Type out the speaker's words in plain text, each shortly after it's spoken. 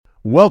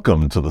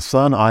Welcome to the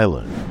Sun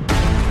Island.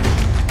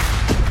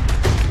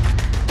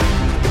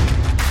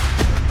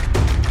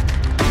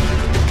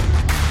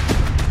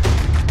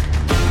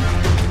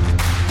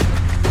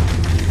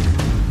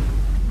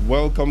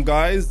 Welcome,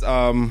 guys.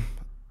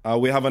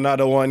 We have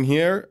another one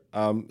here.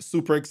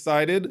 Super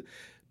excited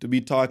to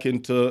be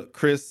talking to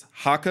Chris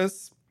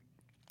Hackus.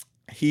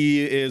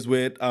 He is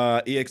with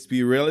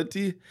eXp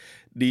Realty,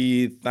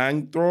 the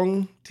Thang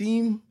Trong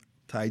team.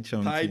 Tai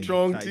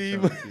Trong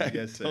team.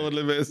 Yes, sir.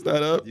 Totally messed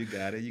that up. You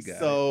got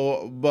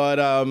it.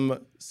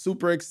 But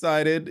super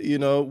excited. You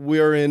know,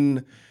 we're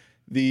in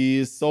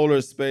the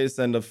solar space,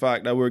 and the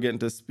fact that we're getting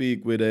to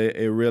speak with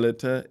a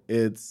realtor,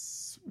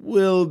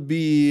 will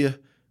be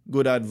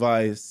good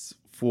advice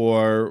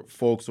for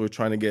folks who are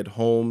trying to get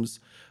homes,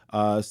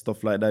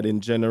 stuff like that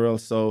in general.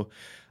 So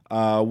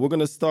we're going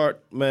to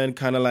start, man,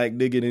 kind of like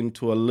digging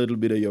into a little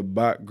bit of your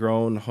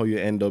background, how you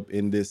end up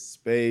in this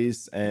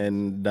space,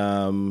 and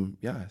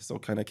so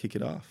kind of kick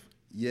it off.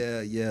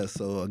 Yeah.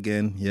 So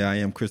again, I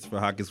am Christopher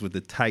Hawkins with the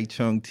Tai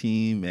Chung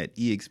team at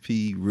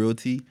eXp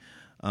Realty.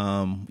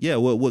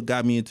 What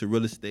got me into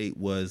real estate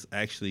was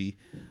actually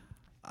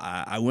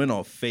I went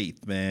off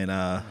faith, man.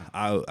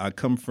 I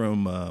come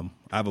from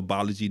I have a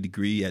biology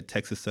degree at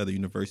Texas Southern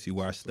University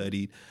where I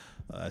studied.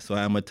 So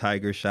I'm a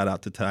Tiger. Shout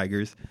out to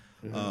Tigers.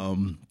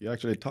 You're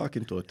actually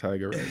talking to a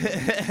Tiger right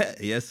now.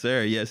 Yes,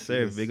 sir.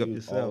 Big up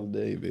yourself. All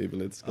day, baby.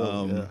 Let's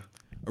go.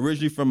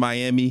 Originally from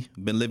Miami,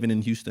 been living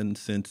in Houston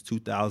since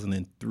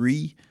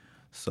 2003.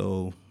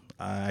 So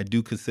I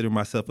do consider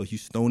myself a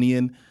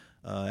Houstonian.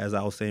 As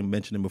I was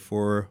mentioning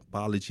before,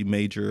 biology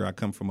major. I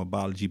come from a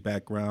biology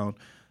background.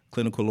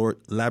 Clinical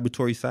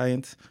laboratory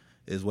science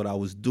is what I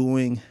was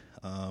doing.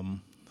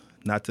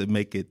 Not to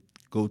make it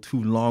go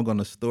too long on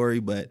the story,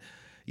 but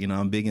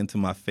I'm big into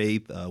my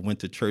faith. Went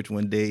to church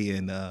one day,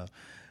 and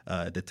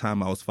at the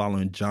time I was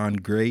following John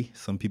Gray.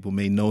 Some people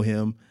may know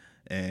him,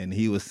 and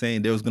he was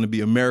saying there was going to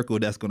be a miracle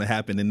that's going to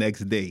happen the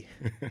next day.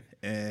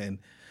 And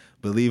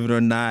believe it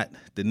or not,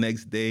 the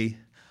next day,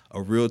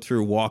 a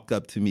realtor walked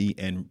up to me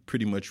and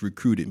pretty much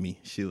recruited me.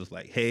 She was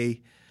like,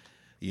 "Hey,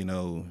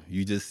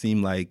 you just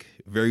seem like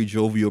a very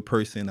jovial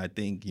person." I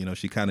think,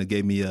 she kind of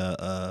gave me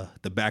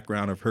the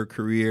background of her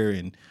career,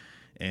 and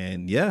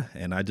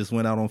I just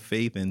went out on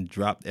faith and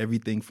dropped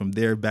everything from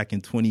there back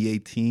in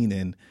 2018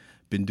 and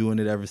been doing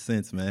it ever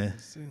since, man.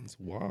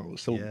 Wow.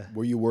 So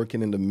were you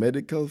working in the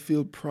medical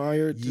field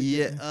prior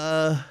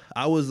to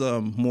I was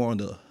more on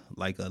the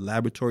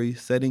laboratory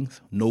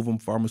settings, Novum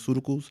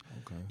Pharmaceuticals.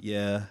 Okay.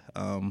 Yeah,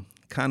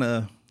 kind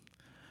of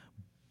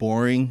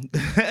boring,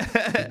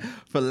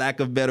 for lack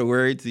of better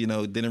words.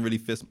 Didn't really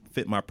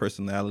fit my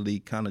personality.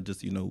 Kind of just,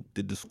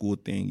 did the school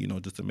thing,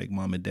 just to make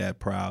mom and dad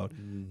proud.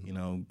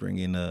 Bring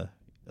in a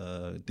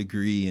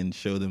degree and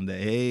show them that,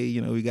 hey,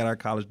 we got our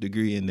college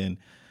degree, and then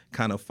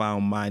kind of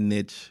found my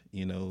niche,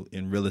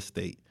 in real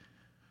estate.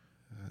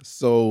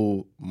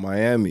 So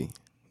Miami.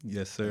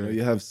 Yes, sir.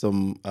 You have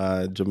some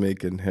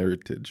Jamaican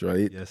heritage,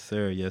 right? Yes,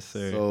 sir.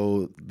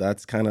 So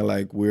that's kind of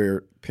like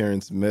where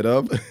parents met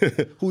up.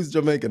 Who's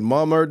Jamaican,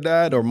 mom or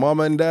dad, or mom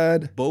and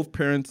dad? Both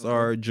parents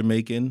are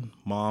Jamaican.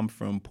 Mom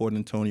from Port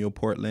Antonio,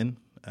 Portland.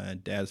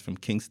 Dad's from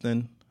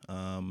Kingston.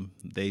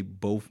 They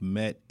both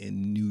met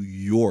in New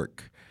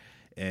York.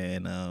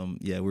 And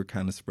we're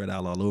kind of spread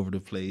out all over the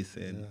place.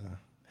 And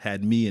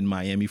had me in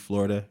Miami,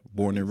 Florida,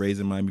 born and raised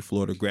in Miami,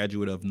 Florida,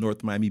 graduate of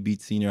North Miami Beach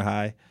Senior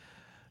High.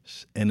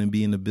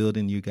 NMB in the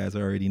building, you guys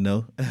already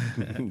know.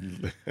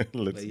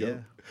 Let's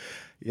go.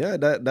 Yeah,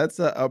 that's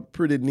a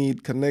pretty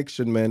neat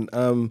connection, man.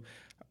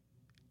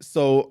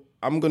 So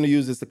I'm going to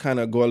use this to kind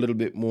of go a little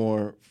bit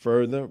more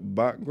further,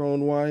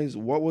 background-wise.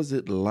 What was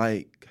it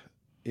like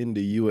in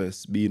the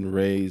U.S. being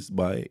raised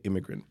by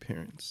immigrant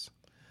parents?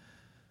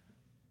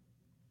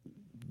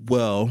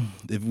 Well,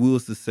 if we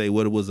was to say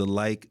what it was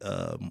like,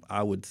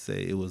 I would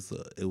say it was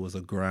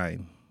a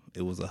grind.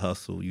 It was a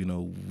hustle.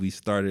 We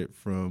started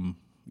from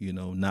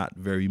not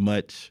very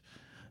much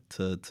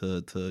to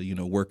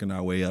working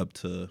our way up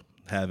to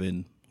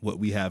having what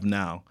we have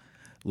now,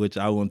 which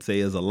I won't say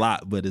is a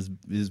lot, but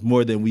is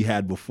more than we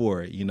had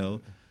before.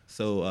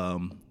 So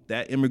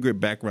that immigrant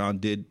background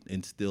did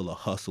instill a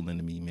hustle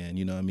into me, man.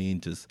 You know what I mean?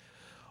 Just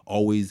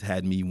always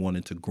had me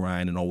wanting to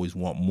grind and always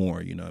want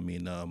more. You know what I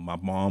mean? My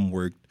mom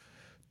worked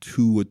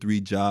 2 or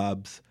 3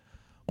 jobs.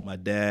 My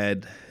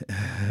dad,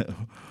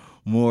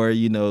 more,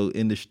 in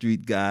the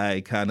street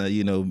guy, kind of,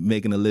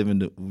 making a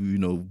living,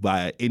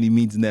 by any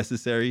means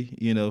necessary,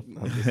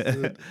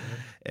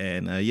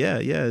 And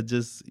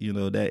just,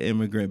 that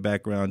immigrant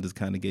background just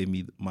kind of gave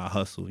me my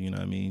hustle,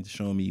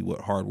 showing me what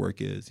hard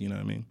work is,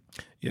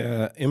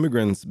 Yeah,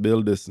 immigrants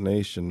build this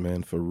nation,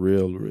 man, for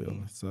real.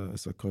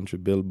 It's a country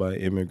built by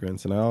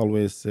immigrants. And I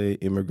always say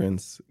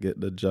immigrants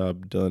get the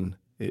job done.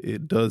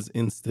 It does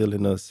instill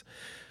in us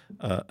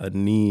a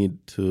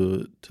need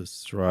to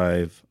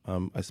strive.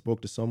 I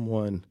spoke to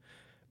someone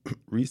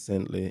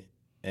recently,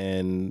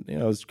 and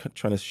I was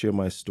trying to share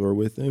my story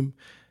with him,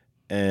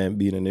 and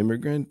being an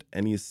immigrant,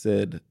 and he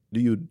said,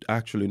 "Do you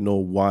actually know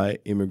why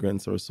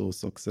immigrants are so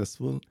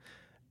successful?"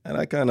 And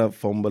I kind of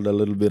fumbled a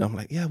little bit. I'm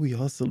like, yeah, we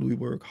hustle, we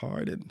work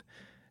hard. And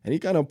he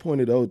kind of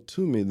pointed out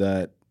to me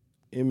that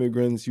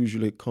immigrants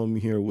usually come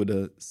here with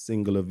a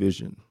singular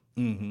vision.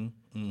 Mm-hmm.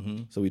 Mm-hmm.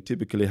 So we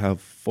typically have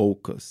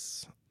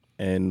focus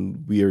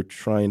and we are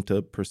trying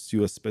to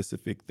pursue a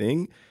specific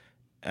thing.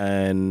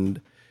 And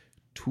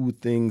two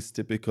things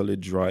typically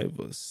drive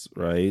us,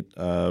 right?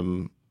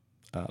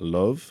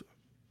 Love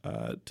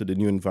to the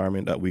new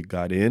environment that we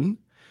got in.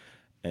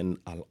 And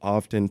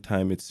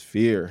oftentimes it's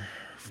fear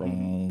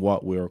from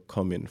what we're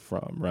coming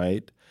from,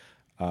 right?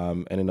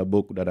 And in a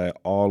book that I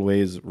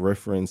always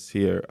reference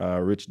here,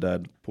 Rich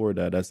Dad, Poor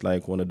Dad, that's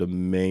like one of the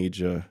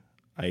major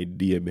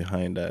idea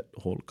behind that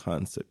whole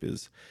concept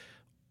is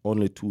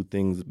only two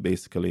things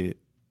basically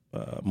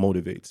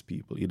motivates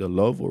people, either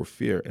love or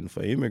fear. And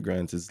for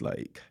immigrants, it's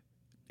like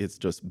it's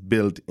just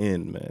built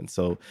in, man.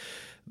 So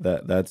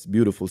that's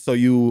beautiful. So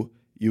you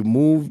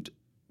moved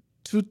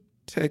to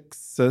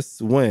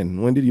Texas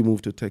when? When did you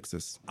move to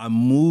Texas? I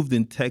moved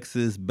in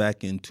Texas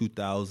back in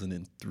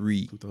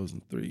 2003.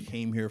 2003.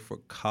 Came here for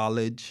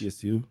college.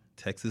 TSU?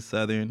 Texas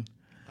Southern.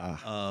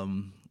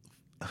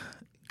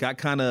 Got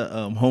kind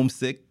of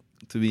homesick,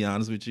 to be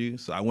honest with you.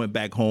 So I went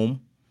back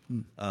home,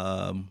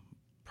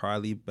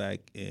 probably back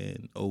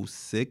in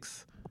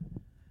 '06.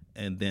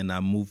 And then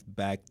I moved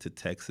back to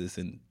Texas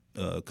and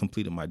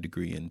completed my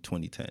degree in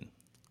 2010.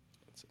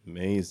 It's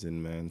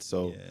amazing, man.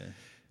 So Yeah.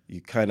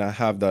 you kind of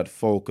have that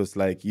focus,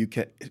 like you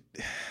can,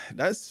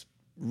 that's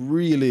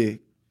really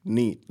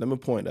neat. Let me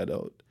point that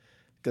out.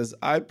 Because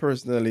I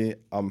personally,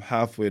 I'm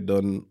halfway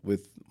done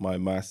with my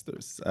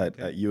master's at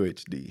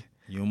UHD.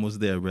 You're almost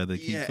there, brother.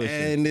 Keep pushing.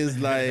 And it's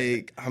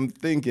like, I'm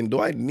thinking,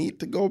 do I need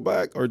to go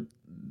back or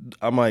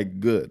am I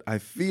good? I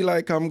feel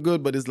like I'm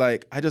good, but it's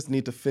like, I just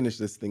need to finish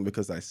this thing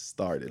because I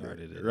started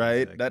it,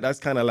 right? Exactly. That's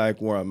kind of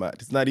like where I'm at.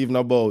 It's not even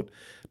about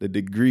the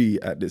degree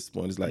at this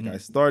point. It's like, I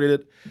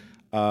started it,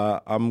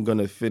 I'm going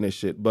to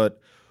finish it.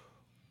 But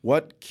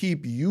what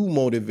keep you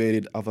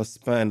motivated of a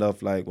span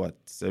of like,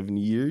 7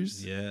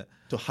 years? Yeah.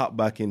 To hop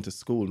back into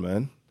school,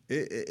 man?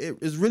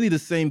 It's really the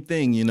same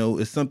thing, you know.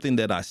 It's something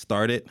that I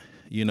started,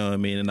 you know what I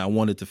mean, and I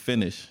wanted to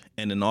finish.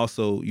 And then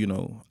also, you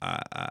know,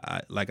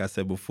 I like I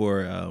said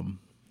before,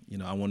 you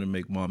know, I want to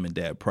make mom and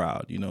dad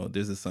proud. You know,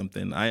 this is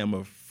something. I am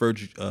a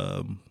first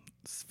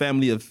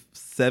family of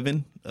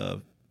 7,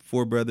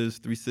 4 brothers,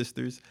 3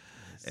 sisters,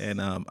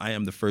 and I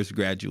am the first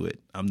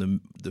graduate. I'm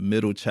the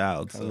middle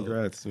child.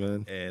 Congrats,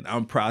 man. And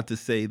I'm proud to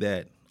say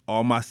that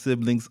all my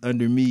siblings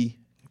under me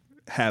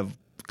have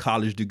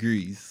college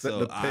degrees. Set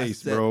the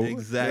pace, bro.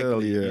 Exactly.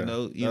 Hell yeah. You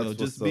know, That's just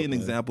what's be up, an man.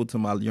 example to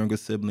my younger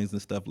siblings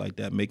and stuff like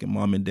that, making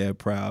mom and dad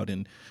proud,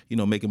 and you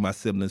know, making my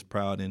siblings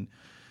proud, and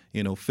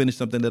you know, finish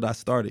something that I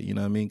started. You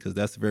know what I mean? Because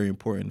that's very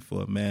important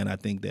for a man. I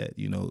think that,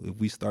 you know, if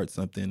we start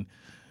something,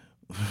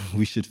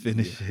 we should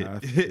finish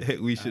it.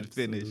 We should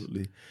finish.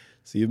 Absolutely.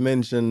 So you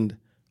mentioned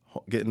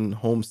getting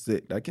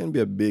homesick. That can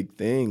be a big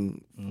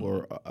thing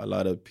for a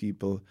lot of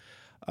people.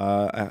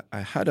 I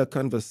had a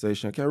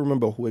conversation. I can't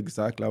remember who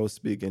exactly I was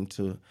speaking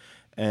to,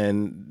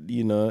 and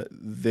you know,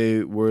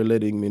 they were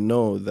letting me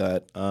know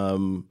that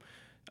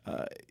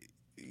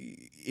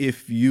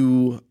if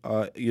you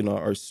you know,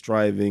 are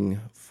striving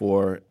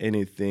for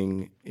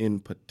anything in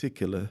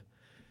particular,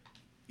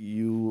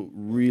 you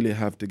really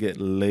have to get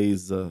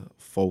laser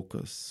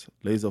focus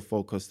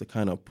to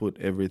kind of put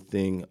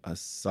everything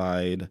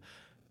aside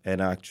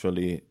and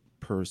actually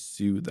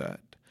pursue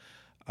that.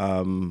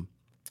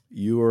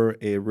 You're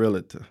a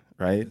realtor,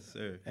 right? Yes,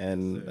 sir.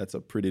 And Yes, sir. that's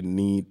a pretty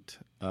neat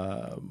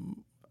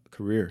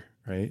career,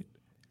 right?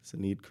 It's a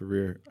neat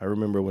career. I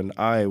remember when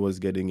I was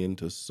getting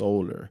into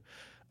solar,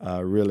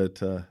 a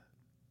realtor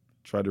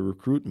tried to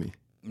recruit me.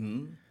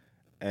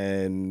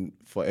 And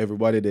for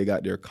everybody, they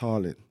got their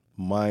calling.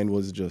 Mine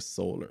was just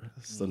solar.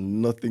 So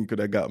nothing could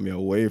have got me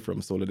away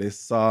from solar. They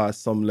saw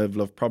some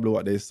level of, probably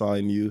what they saw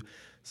in you,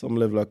 some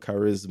level of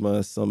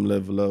charisma, some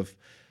level of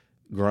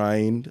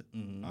grind.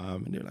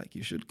 And they're like,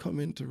 you should come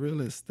into real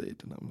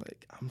estate. And I'm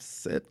like, I'm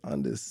set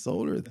on this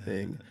solar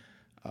thing.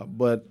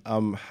 But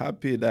I'm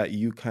happy that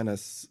you kind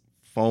of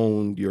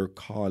found your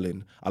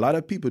calling. A lot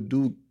of people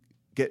do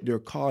get their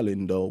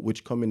calling, though,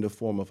 which come in the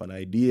form of an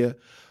idea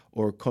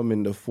or come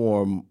in the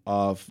form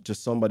of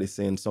just somebody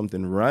saying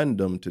something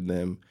random to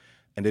them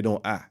and they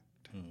don't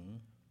act.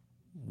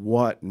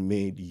 What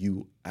made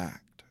you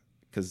act?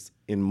 Because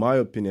in my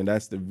opinion,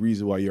 that's the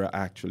reason why you're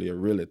actually a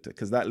realtor.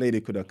 Because that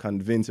lady could have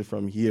convinced you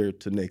from here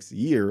to next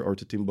year or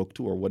to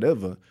Timbuktu or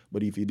whatever.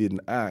 But if you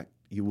didn't act,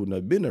 you wouldn't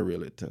have been a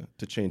realtor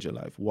to change your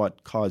life.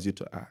 What caused you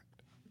to act?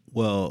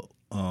 Well,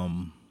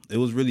 it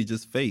was really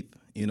just faith.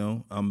 You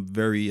know, I'm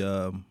very.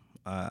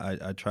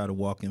 I try to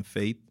walk in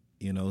faith.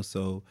 You know,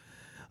 so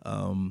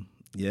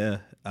yeah.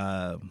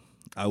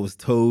 I was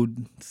told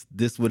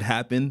this would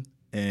happen,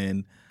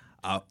 and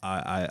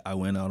I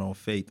went out on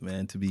faith,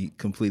 man, to be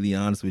completely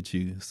honest with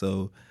you.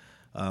 So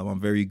I'm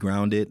very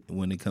grounded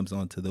when it comes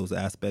on to those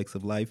aspects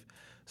of life.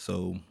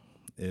 So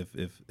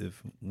if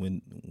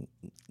when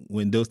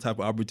those type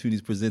of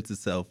opportunities presents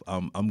itself,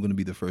 I'm going to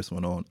be the first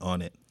one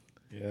on it.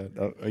 Yeah,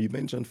 you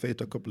mentioned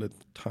faith a couple of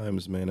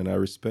times, man, and I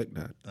respect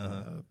that.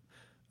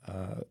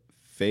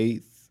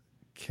 Faith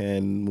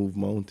can move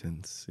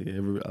mountains.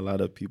 A lot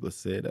of people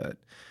say that,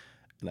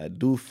 and I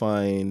do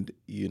find,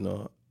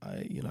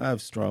 I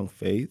have strong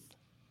faith,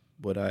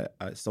 but I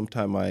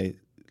sometimes I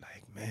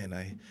like, man,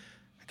 I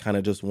kind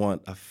of just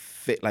want a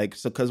faith, like,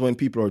 so because when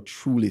people are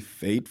truly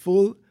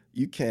faithful,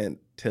 you can't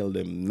tell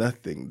them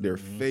nothing. Their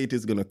faith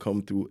is gonna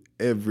come through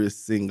every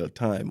single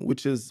time,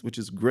 which is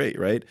great,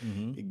 right?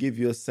 It gives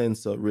you a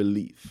sense of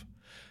relief,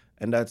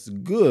 and that's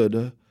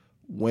good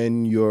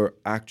when you're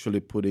actually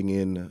putting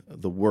in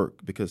the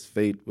work, because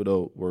faith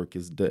without work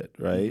is dead,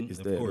 right? It's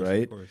Of dead, course,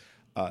 right? of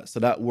course. So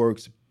that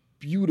works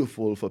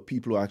beautiful for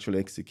people who actually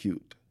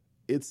execute.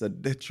 It's a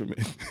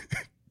detriment,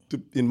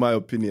 in my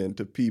opinion,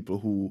 to people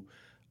who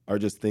are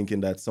just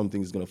thinking that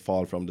something's going to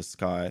fall from the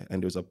sky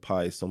and there's a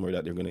pie somewhere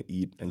that they're going to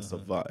eat and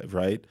survive,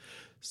 right?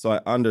 So I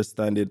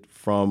understand it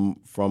from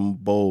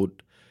both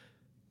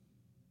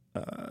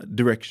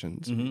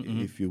directions,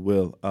 if you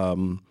will.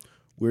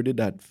 Where did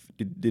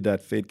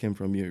that faith came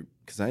from you?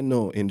 Because I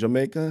know in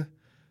Jamaica,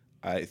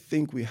 I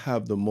think we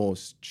have the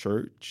most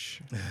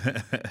church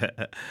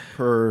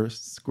per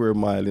square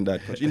mile in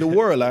that country, in the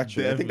world.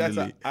 Actually, I think that's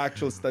an Definitely.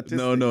 actual statistic.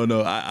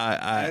 No.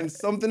 I And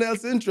something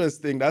else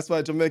interesting. That's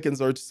why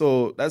Jamaicans are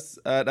so. That's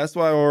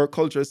why our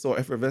culture is so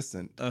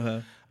effervescent.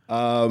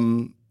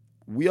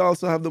 We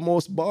also have the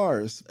most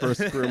bars per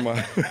square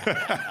mile.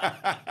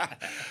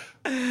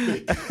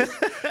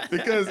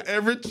 Because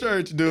every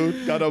church,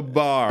 dude, got a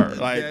bar.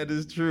 Like, that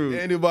is true.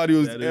 anybody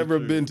who's That is ever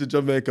true. been to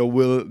Jamaica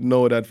will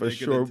know that for They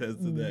can sure. attest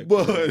to that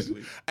But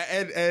correctly.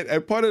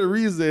 and part of the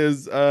reason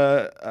is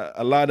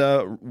a lot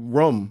of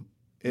rum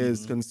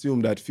is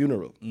consumed at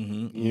funeral.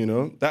 You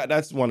know,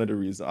 that's one of the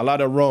reasons. A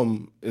lot of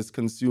rum is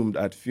consumed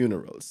at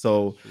funerals.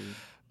 So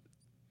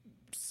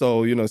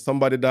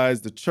somebody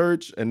dies, the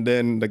church, and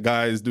then the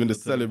guy is doing the to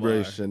the bar.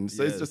 celebration.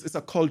 So Yes. it's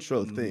a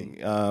cultural thing.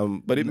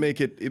 But it make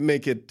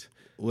it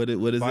What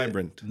is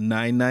vibrant. it?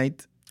 9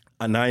 night.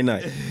 A 9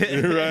 night,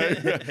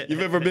 right?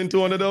 You've ever been to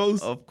one of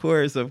those? Of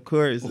course.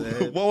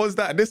 What was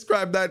that?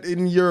 Describe that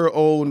in your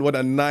own, what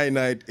a 9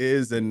 night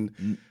is, and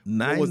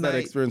what was that 9 night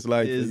experience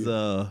like for is you?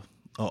 a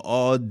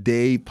all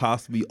day,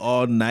 possibly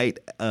all night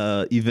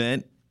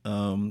event.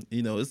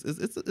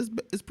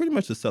 It's pretty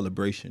much a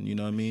celebration. You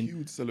know what I mean?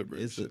 Huge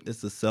celebration.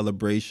 It's a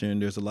celebration.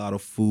 There's a lot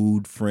of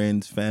food,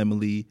 friends,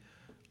 family,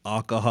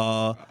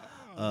 alcohol,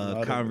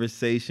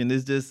 conversation.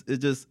 It's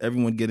just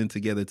everyone getting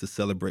together to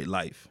celebrate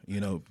life.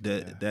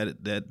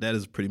 That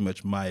is pretty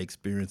much my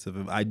experience of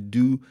it. I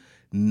do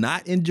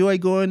not enjoy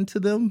going to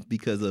them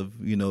because of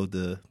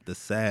the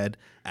sad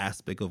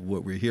aspect of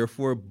what we're here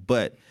for,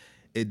 but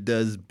it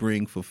does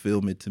bring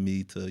fulfillment to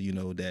me to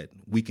that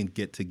we can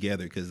get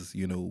together because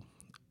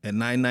at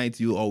 9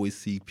 nights, you always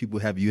see people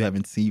you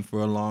haven't seen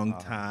for a long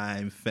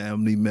time,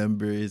 family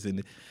members,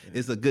 and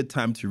it's a good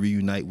time to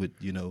reunite with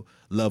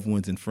loved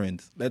ones and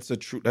friends. That's a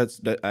true.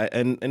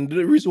 And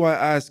the reason why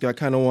I asked, I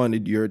kind of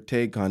wanted your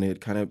take on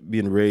it, kind of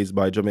being raised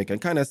by Jamaica,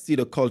 and kind of see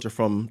the culture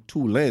from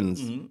two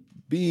lenses.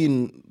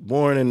 Being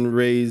born and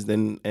raised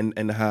and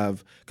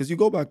have, because you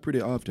go back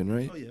pretty often,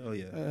 right? Oh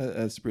yeah.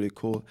 That's pretty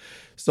cool.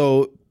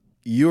 So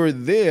you're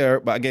there,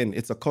 but again,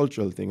 it's a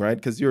cultural thing, right?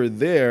 Because you're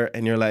there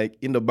and you're like,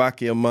 in the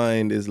back of your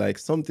mind is like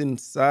something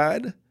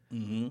sad,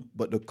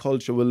 but the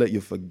culture will let you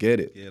forget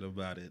it. Forget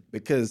about it.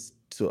 Because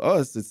to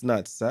us, it's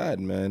not sad,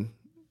 man.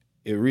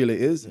 It really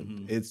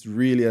isn't. It's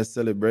really a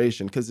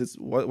celebration, because it's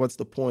what's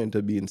the point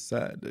of being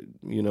sad, the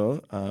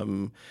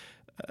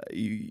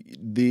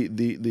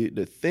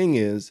thing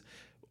is,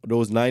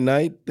 those 9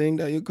 night thing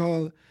that you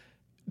call,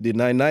 the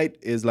 9 night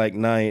is like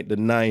the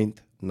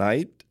ninth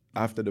night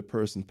after the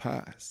person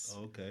passed.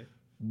 Okay.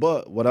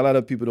 But what a lot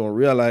of people don't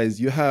realize,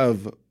 you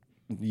have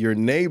your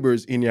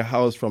neighbors in your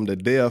house from the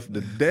day of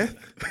the death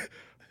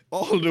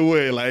all the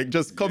way, like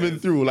just coming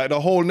through, like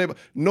the whole neighbor,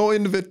 no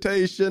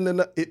invitation,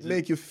 and it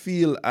make you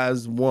feel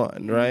as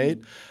one, right?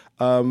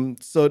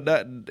 So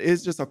that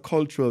is just a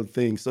cultural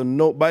thing.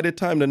 So by the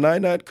time the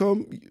 9 night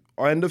come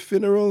or in the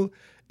funeral,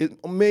 it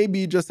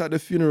maybe just at the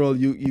funeral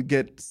you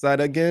get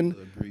sad again,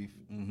 Grief.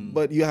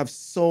 but you have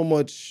so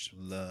much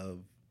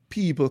Love.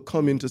 people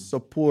coming to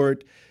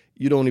support.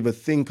 You don't even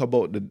think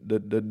about the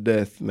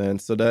death, man.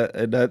 So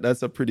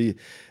that's a pretty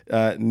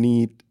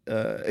neat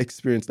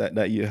experience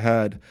that you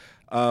had.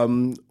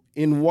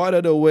 In what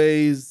other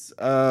ways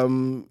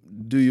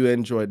do you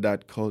enjoy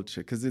that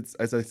culture? Because it's,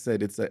 as I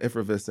said, it's an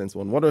effervescence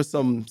one. What are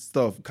some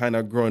stuff kind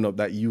of growing up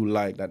that you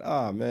like, that,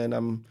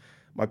 man,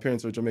 my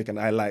parents are Jamaican,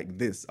 I like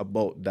this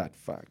about that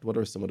fact? What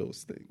are some of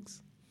those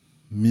things?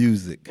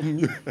 Music.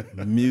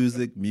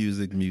 music.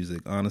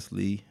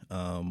 Honestly,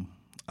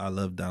 I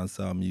love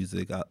dancehall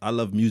music. I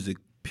love music,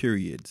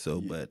 period.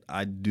 So, but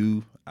I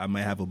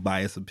might have a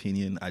biased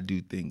opinion. I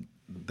do think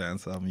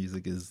dancehall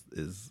music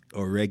is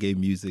or reggae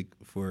music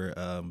for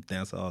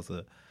dancehall is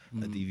a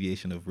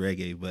deviation of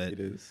reggae, but It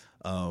is.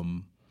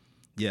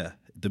 Yeah,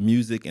 the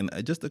music and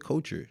just the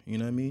culture. You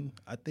know what I mean?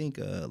 I think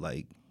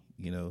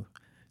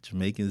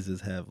Jamaicans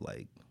just have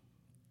like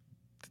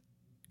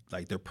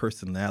like their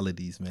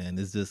personalities, man.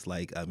 It's just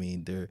like, I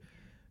mean, their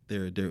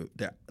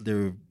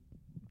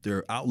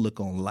outlook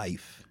on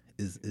life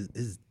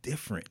is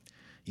different.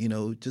 You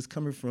know, just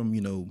coming from,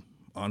 you know,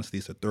 honestly,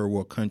 it's a third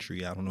world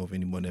country. I don't know if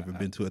anyone ever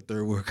been to a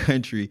third world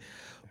country,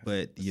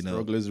 but you know,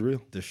 Struggle is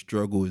real. the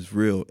struggle is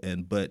real,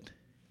 but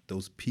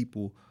those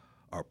people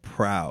are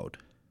proud.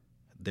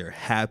 They're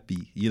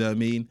happy. You know what I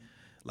mean?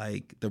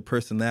 Like their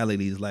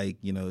personality is like,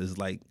 you know, is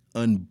like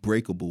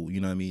unbreakable.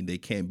 You know what I mean? They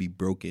can't be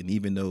broken,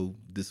 even though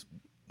this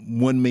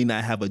one may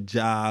not have a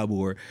job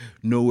or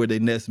know where their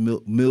next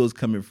meal is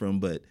coming from,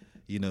 but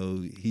you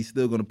know, he's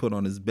still gonna put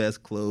on his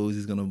best clothes.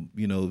 He's gonna,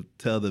 you know,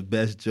 tell the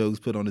best jokes,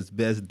 put on his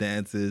best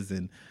dances,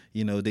 and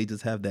you know, they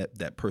just have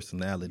that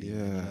personality. Yeah,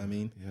 You know what I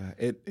mean? yeah.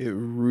 It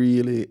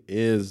really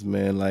is,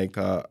 man. Like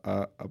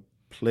a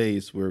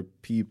place where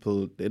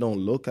people, they don't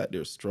look at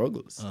their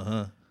struggles.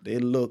 They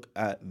look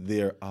at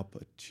their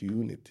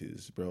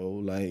opportunities, bro.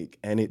 Like,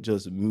 and it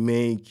just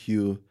make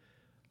you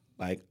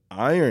like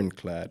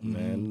ironclad,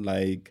 man.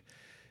 Like,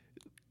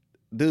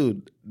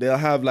 dude, they'll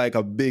have like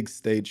a big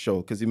stage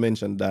show because you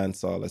mentioned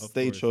dance hall. A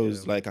stage show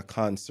is like a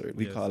concert.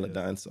 We call it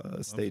dance hall,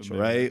 a stage show,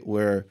 right?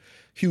 Where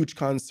huge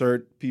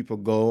concert, people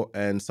go,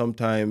 and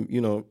sometime,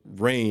 you know,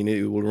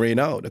 it will rain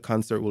out. The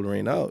concert will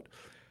rain out.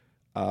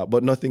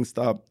 But nothing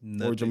stopped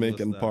for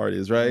Jamaican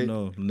parties, right?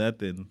 No,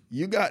 nothing.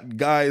 You got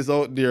guys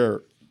out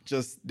there,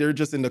 they're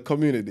just in the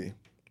community.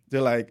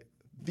 They're like,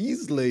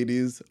 these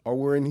ladies are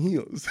wearing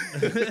heels.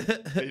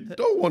 They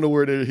don't want to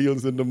wear their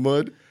heels in the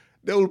mud.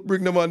 They'll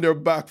bring them on their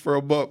back for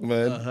a buck,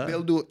 man.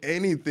 They'll do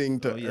anything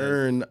to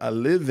earn a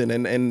living.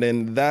 And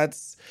then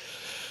that's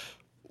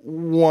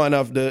one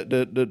of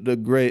the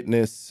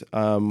greatness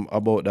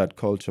about that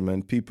culture,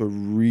 man. People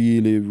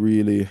really,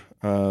 really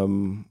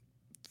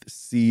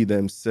see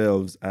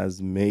themselves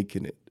as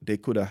making it. They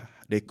could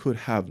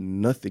have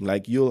nothing.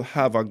 Like you'll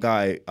have a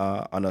guy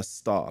on a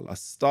stall. A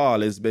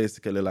stall is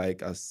basically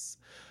like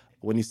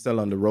when you sell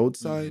on the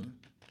roadside,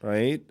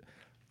 right?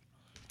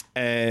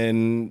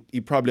 And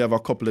you probably have a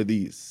couple of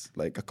these,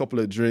 like a couple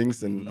of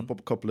drinks and a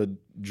couple of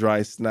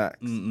dry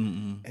snacks.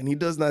 And he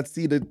does not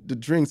see the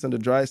drinks and the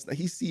dry snacks.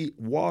 He see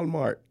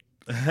Walmart.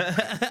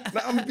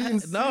 Now, I'm being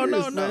serious, No,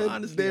 man.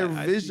 honestly, Their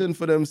I vision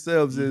for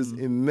themselves is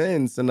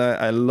immense, and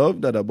I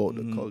love that about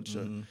the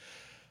culture.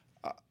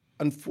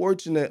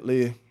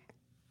 Unfortunately,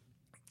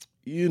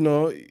 you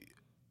know,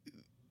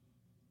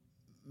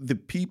 the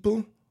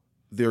people,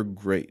 they're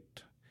great.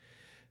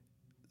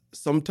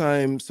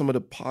 Sometimes some of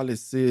the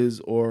policies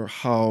or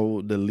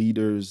how the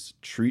leaders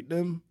treat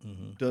them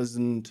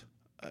doesn't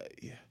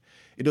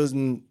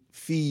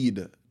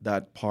feed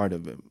that part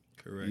of him.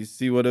 Correct. You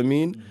see what I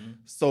mean?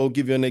 So I'll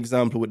give you an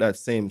example with that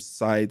same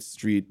side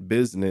street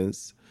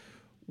business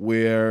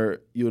where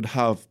you'd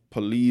have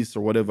police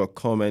or whatever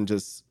come and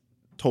just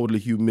totally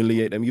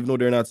humiliate them, even though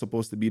they're not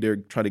supposed to be there,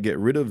 try to get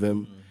rid of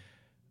him.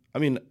 I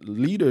mean,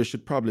 leaders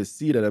should probably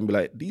see that and be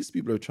like, these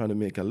people are trying to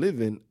make a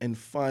living and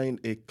find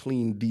a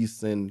clean,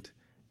 decent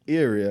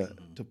area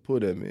to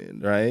put them in,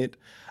 right?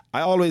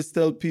 I always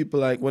tell people,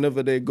 like,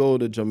 whenever they go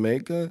to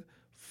Jamaica,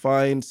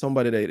 find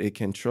somebody that they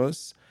can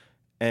trust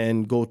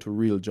and go to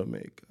real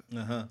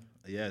Jamaica.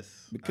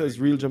 Yes. Because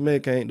real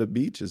Jamaica ain't the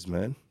beaches,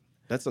 man.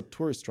 That's a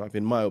tourist trap,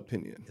 in my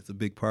opinion. It's a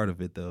big part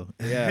of it, though.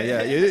 Yeah,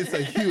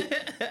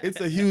 it's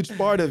a huge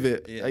part of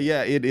it.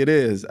 It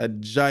is a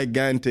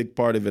gigantic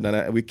part of it,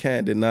 and we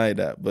can't deny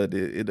that. But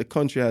the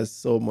country has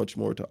so much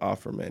more to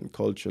offer, man,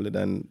 culturally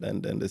than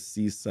the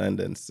sea, sand,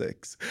 and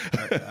sex.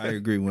 I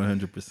agree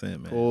 100%,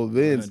 man. Cool,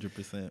 Vince.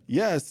 100%.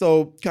 Yeah,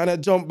 so kind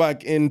of jump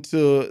back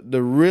into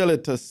the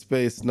realtor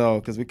space now,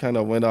 because we kind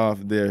of went off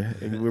there.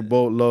 We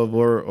both love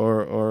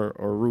our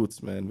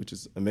roots, man, which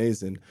is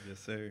amazing. Yes,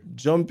 sir.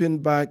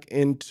 Jumping back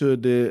into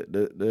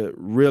the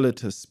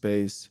realtor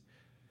space,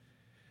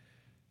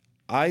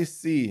 I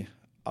see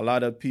a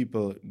lot of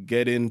people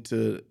get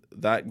into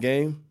that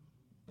game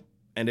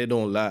and they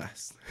don't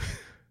last.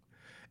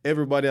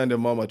 Everybody and their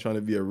mama trying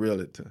to be a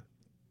realtor.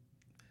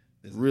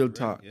 Real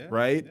talk,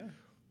 right? Yeah.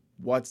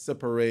 What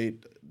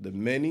separate the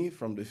many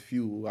from the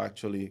few who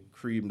actually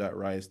cream that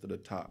rise to the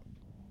top?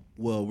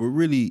 Well,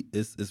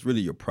 it's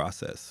really your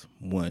process.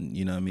 One,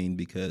 you know what I mean?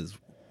 Because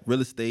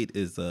real estate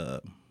is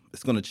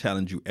it's going to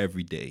challenge you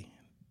every day.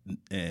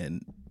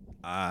 And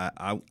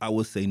I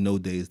would say no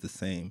day is the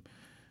same.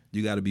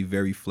 You got to be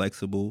very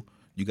flexible.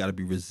 You got to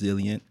be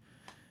resilient.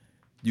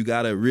 You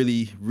got to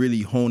really,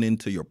 really hone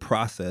into your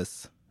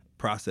process.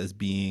 Process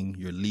being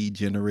your lead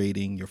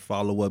generating, your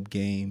follow up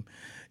game,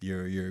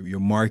 your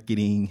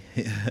marketing,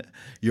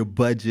 your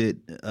budget.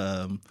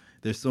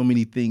 There's so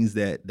many things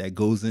that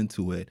goes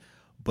into it,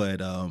 but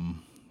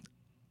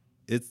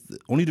it's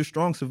only the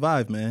strong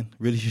survive, man.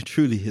 Really and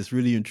truly, it's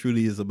really and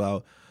truly is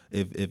about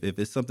if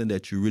it's something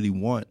that you really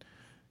want,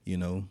 you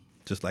know,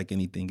 just like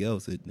anything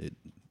else,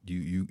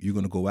 you're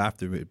gonna go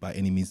after it by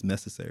any means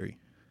necessary.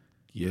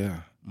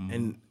 Yeah,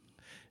 and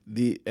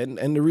the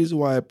reason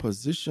why I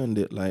positioned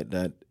it like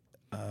that,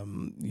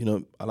 you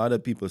know, a lot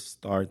of people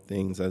start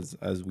things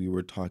as we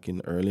were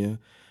talking earlier,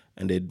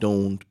 and they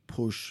don't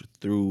push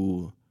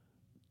through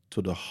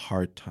to the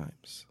hard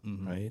times,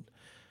 right?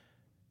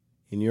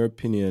 In your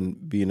opinion,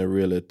 being a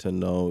realtor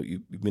now,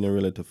 you've been a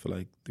realtor for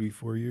like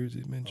 3-4 years,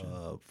 you mentioned?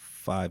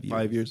 5 years.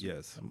 5 years?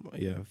 Yes.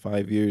 Yeah,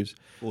 5 years.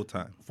 Full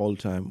time. Full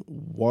time.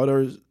 What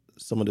are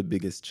some of the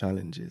biggest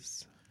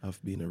challenges of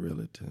being a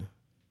realtor?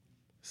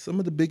 Some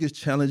of the biggest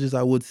challenges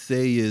I would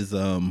say is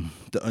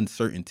the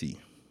uncertainty,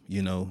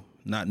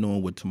 not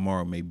knowing what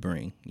tomorrow may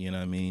bring. You know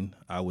what I mean?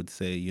 I would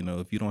say,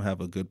 if you don't have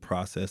a good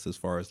process as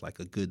far as like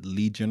a good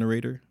lead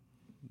generator,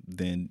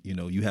 then,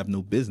 you have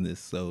no business.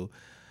 So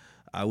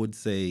I would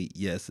say,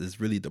 yes, it's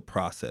really the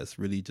process,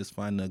 really just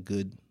finding a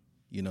good,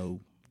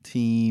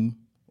 team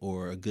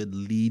or a good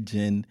lead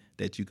gen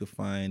that you could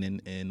find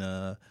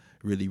and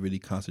really, really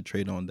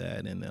concentrate on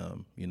that. And,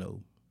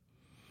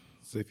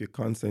 So if you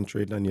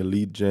concentrate on your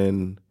lead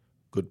gen,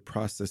 good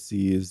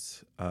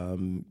processes,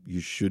 you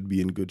should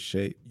be in good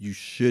shape. You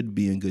should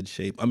be in good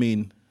shape. I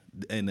mean,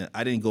 and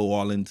I didn't go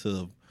all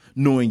into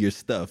knowing your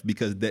stuff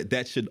because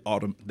that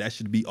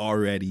should be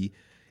already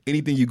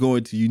anything you go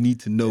into. You need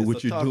to know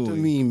what So you're talk doing. to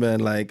me, man.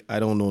 Like I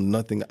don't know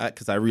nothing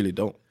because I really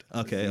don't.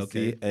 Okay, You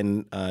okay. see?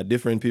 And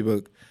different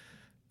people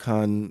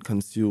can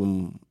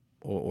consume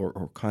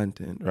or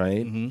content,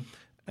 right?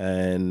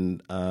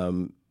 And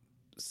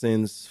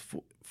since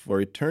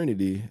for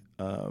eternity,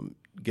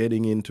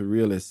 getting into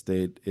real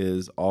estate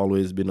is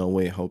always been a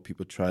way how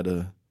people try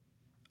to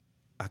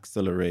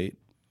accelerate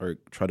or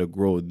try to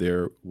grow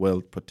their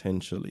wealth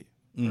potentially,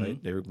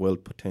 right? Their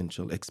wealth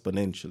potential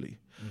exponentially.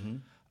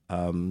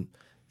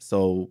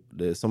 So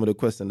some of the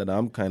question that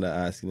I'm kind of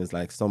asking is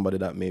like somebody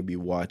that may be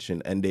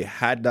watching and they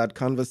had that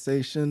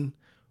conversation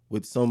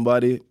with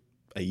somebody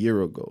a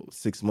year ago,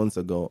 6 months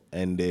ago,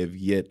 and they've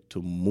yet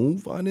to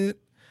move on it,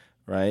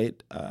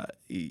 right?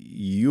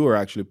 You are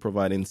actually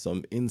providing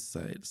some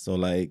insight. So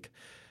like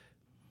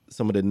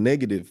some of the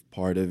negative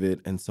part of it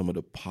and some of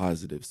the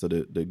positive. So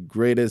the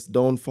greatest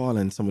downfall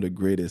and some of the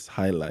greatest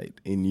highlight,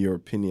 in your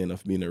opinion,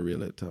 of being a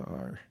realtor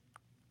are?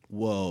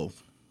 Well,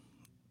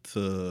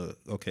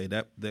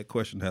 that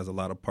question has a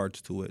lot of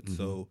parts to it.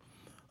 So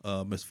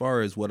as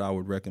far as what I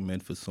would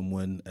recommend for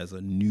someone as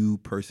a new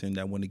person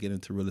that want to get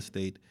into real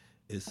estate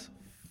is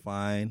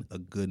find a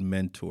good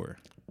mentor.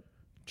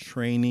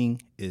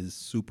 Training is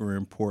super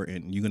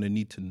important. You're going to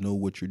need to know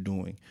what you're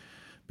doing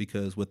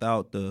because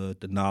without the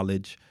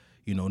knowledge,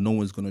 no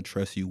one's going to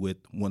trust you with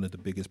one of the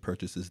biggest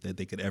purchases that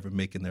they could ever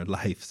make in their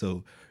life.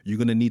 So you're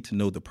going to need to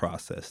know the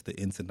process, the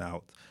ins and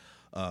outs.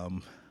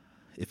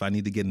 If I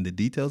need to get into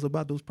details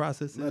about those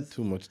processes. Not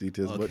too much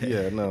details, but okay.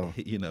 yeah, no.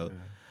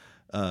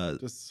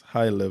 Just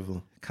high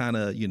level. Kind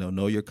of,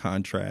 know your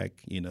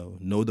contract,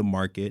 know the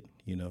market,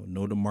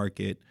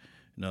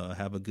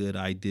 have a good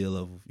idea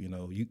of,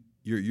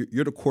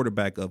 you're the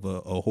quarterback of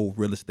a whole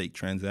real estate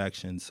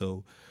transaction.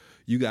 So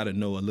you got to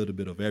know a little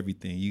bit of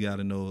everything. You got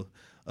to know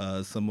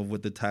some of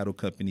what the title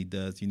company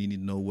does. You need to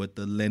know what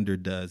the lender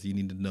does. You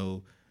need to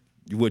know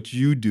what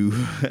you do.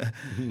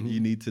 You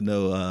need to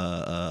know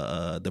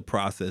the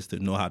process to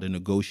know how to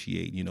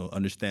negotiate,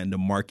 understand the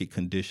market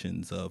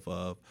conditions of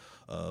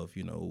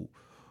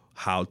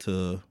how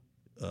to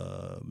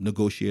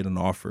negotiate an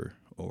offer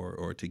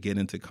or to get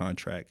into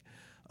contract.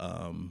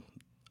 On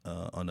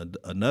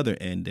another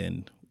end,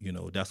 then,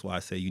 that's why I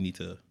say you need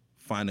to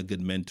find a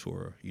good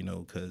mentor,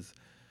 because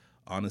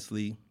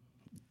honestly,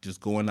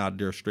 just going out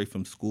there straight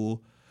from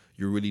school,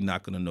 you're really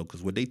not going to know,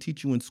 because what they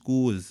teach you in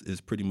school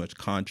is pretty much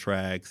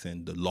contracts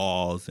and the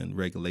laws and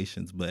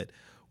regulations. But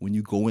when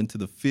you go into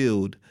the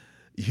field,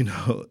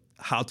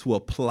 how to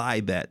apply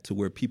that to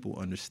where people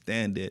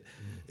understand it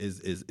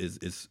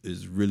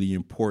is really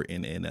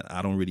important. And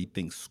I don't really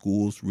think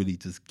schools really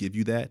just give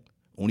you that.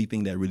 Only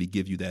thing that really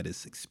give you that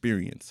is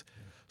experience.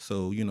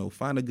 So,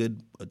 find a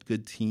good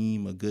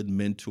team, a good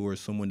mentor,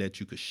 someone that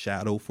you could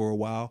shadow for a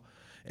while,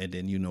 and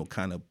then,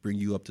 kind of bring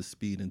you up to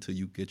speed until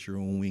you get your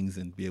own wings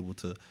and be able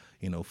to,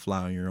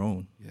 fly on your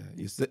own. Yeah,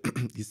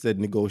 you said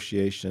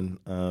negotiation.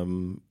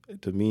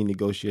 To me,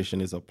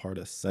 negotiation is a part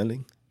of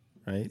selling,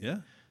 right? Yeah.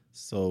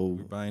 So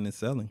you're buying and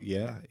selling.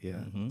 Yeah.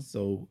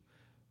 So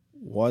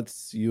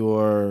what's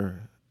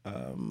your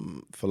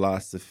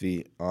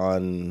philosophy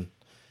on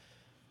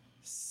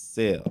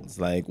sales?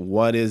 Like,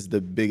 what is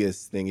the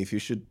biggest thing if you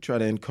should try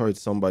to encourage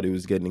somebody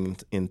who's getting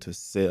into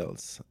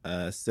sales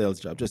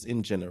job, just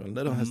in general?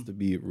 That don't has to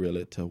be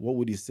realtor. What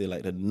would you say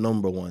like the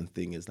number one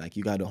thing is? Like,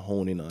 you got to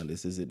hone in on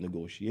this. Is it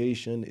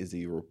negotiation? Is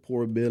it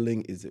rapport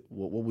building? Is it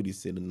what would you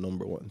say the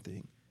number one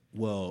thing?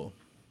 Well,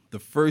 the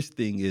first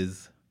thing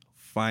is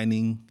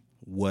finding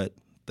what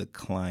the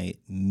client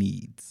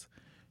needs,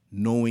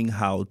 knowing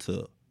how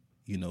to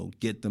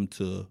get them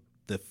to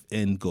the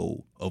end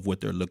goal of what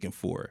they're looking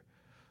for.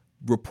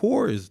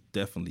 Rapport is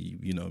definitely,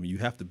 you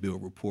have to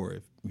build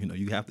rapport.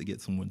 You have to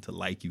get someone to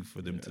like you for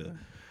them to.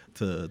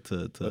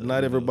 But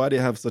not everybody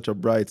have such a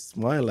bright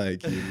smile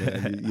like you,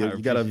 man.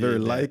 You got a very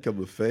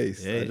likable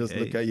face. Hey, I just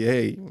look at you,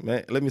 hey,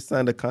 man, let me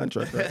sign the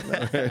contract right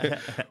now.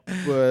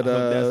 But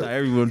that's how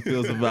everyone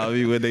feels about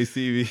me when they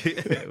see me.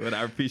 But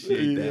I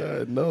appreciate that.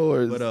 Yeah, no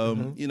worries. But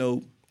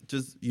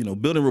just,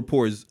 building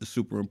rapport is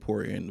super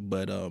important,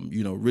 but,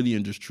 really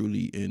and just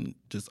truly in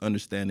just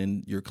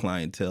understanding your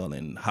clientele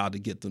and how to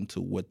get them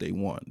to what they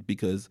want.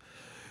 Because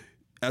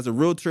as a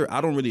realtor, I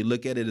don't really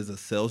look at it as a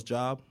sales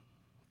job.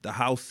 The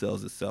house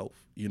sells itself.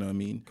 You know what I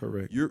mean?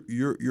 Correct. Your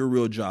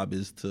real job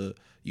is to,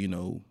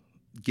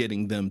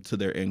 getting them to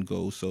their end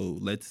goal. So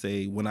let's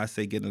say when I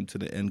say get them to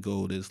the end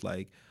goal, it's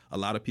like a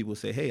lot of people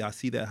say, hey, I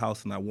see that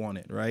house and I want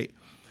it, right?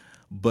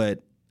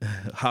 But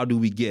how do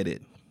we get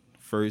it?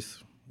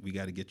 First, we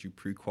got to get you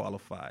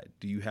pre-qualified.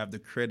 Do you have the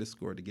credit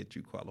score to get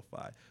you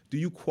qualified? Do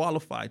you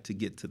qualify to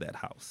get to that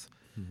house?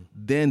 Mm-hmm.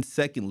 Then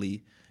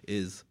secondly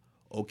is,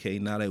 okay,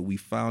 now that we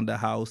found the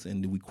house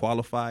and we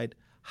qualified,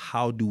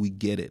 how do we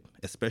get it,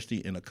 especially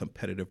in a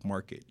competitive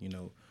market?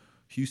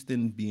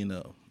 Houston being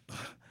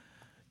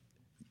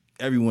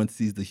everyone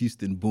sees the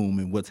Houston boom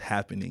and what's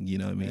happening, you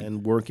know what I mean?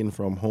 And working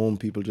from home,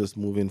 people just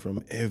moving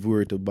from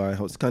everywhere to buy a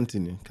house.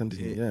 Continue.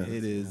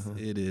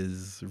 It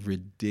is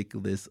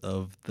ridiculous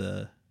of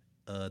the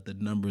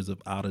numbers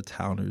of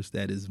out-of-towners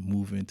that is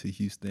moving to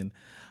Houston.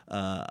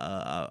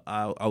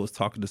 I was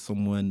talking to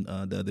someone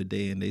the other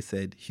day, and they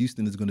said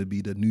Houston is going to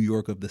be the New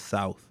York of the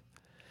South.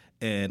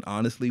 And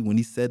honestly, when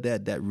he said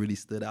that, that really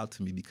stood out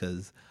to me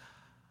because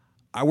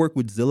I work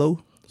with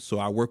Zillow. So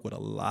I work with a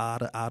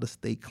lot of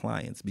out-of-state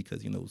clients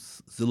because,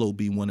 Zillow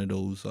being one of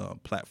those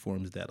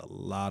platforms that a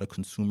lot of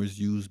consumers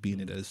use, being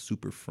that it's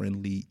super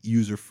friendly,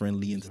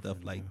 user-friendly and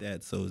stuff like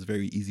that. So it's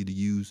very easy to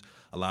use.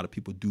 A lot of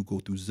people do go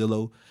through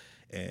Zillow.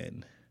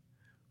 And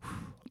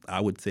I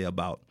would say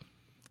about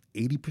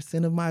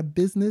 80% of my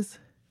business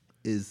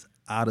is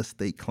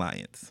out-of-state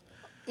clients.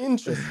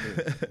 Interesting.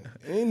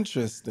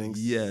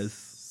 Yes.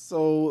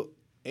 So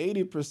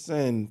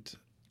 80%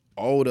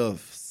 out of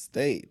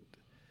state.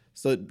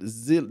 So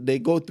they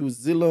go through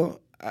Zillow,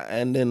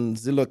 and then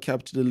Zillow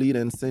capture the lead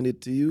and send it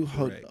to you?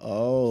 Correct.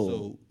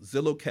 So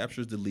Zillow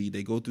captures the lead.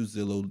 They go through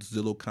Zillow.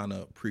 Zillow kind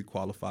of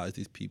pre-qualifies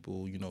these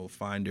people,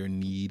 find their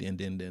need, and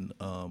then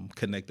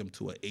connect them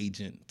to an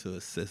agent to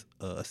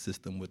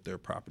assist them with their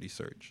property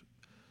search.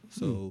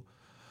 So,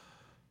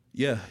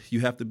 yeah,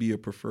 you have to be a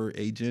preferred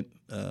agent.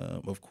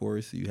 Of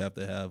course, you have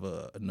to have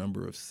a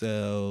number of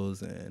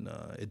sales, and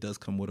it does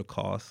come with a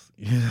cost.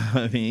 You know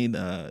what I mean?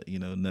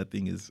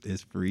 Nothing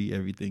is free.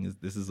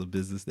 This is a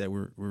business that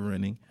we're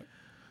running.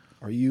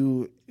 Are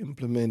you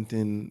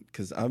implementing,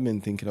 because I've been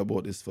thinking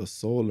about this for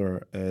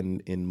solar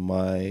and in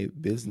my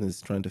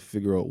business, trying to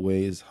figure out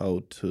ways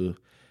how to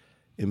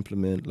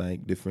implement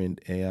like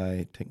different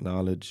AI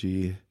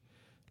technology,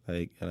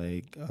 like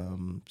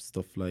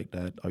stuff like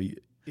that.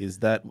 Is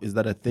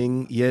that a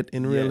thing yet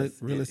in real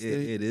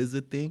estate? It is a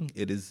thing.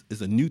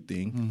 It's a new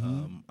thing.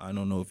 Mm-hmm. I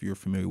don't know if you're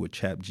familiar with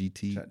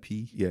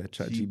ChatGPT.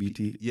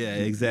 ChatGPT. Yeah,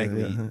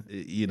 exactly.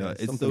 Yeah.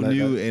 It's so like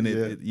new, and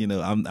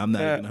I'm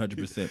not even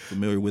 100%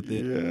 familiar with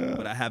it. Yeah.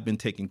 But I have been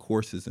taking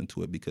courses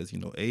into it because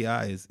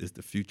AI is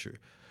the future.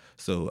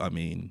 So I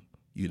mean,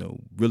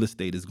 real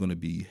estate is going to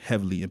be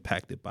heavily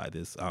impacted by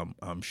this.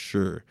 I'm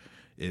sure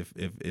if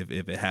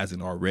it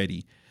hasn't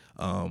already.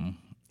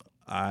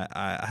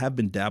 I have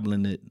been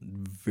dabbling in it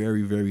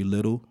very, very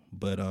little,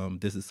 but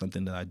this is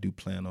something that I do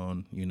plan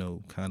on,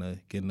 kind of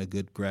getting a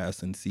good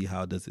grasp and see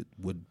how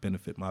would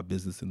benefit my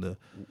business in the.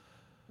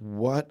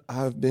 What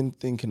I've been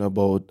thinking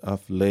about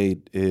of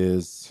late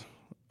is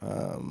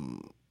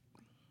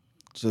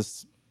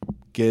just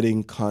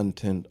getting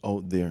content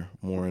out there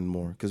more and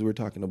more, because we're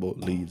talking about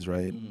leads,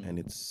 right? Mm-hmm. And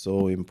it's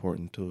so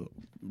important to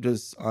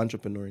just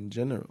entrepreneur in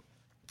general,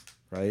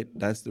 right?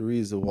 That's the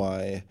reason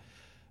why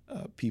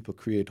people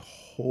create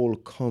whole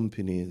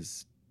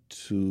companies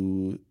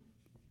to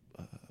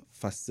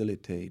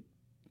facilitate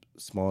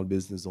small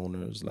business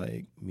owners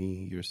like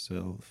me,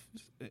 yourself,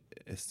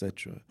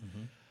 etc.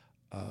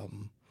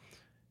 Mm-hmm.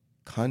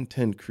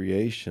 Content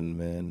creation,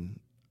 man,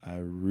 I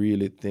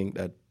really think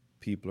that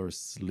people are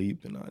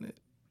sleeping on it.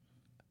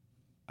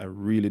 I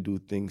really do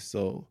think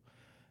so.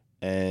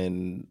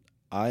 And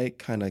I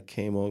kind of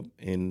came up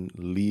in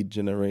lead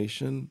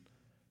generation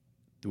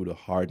through the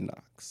hard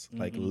knocks,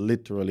 mm-hmm. like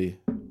literally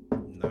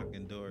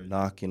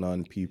knocking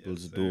on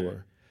people's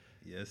door.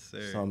 Yes,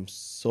 sir. So I'm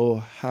so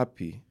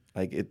happy.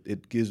 Like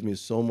it gives me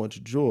so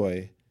much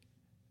joy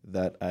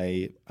that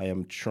I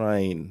am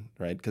trying,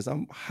 right? Because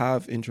I'm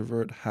half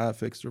introvert, half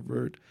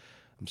extrovert.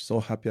 I'm so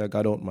happy I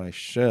got out my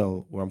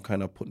shell where I'm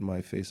kind of putting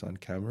my face on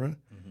camera,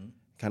 mm-hmm.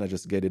 kind of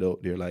just get it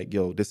out there like,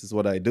 yo, this is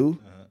what I do.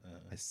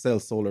 I sell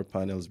solar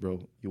panels,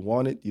 bro. You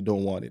want it, you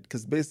don't want it.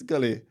 Because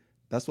basically,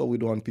 that's what we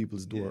do on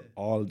people's door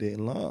all day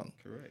long.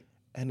 Correct.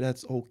 And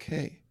that's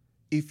okay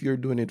if you're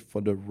doing it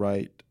for the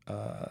right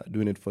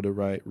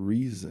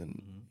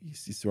reason. Mm-hmm. You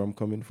see where I'm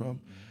coming from?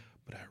 Mm-hmm.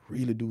 But I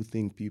really do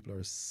think people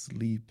are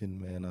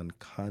sleeping, man, on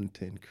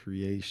content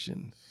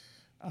creation.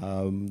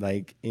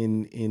 Like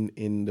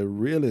in the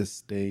real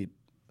estate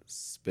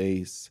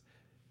space,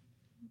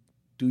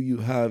 do you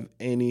have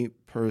any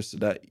person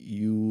that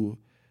you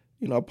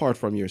apart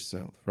from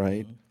yourself,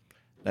 right,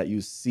 mm-hmm. that you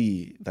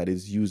see that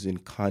is using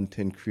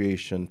content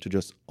creation to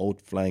just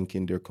outflank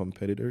in their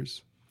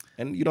competitors?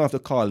 and you don't have to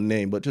call a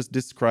name, but just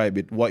describe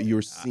it, what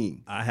you're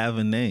seeing. I have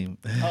a name.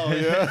 Oh,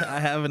 yeah? I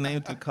have a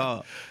name to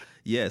call.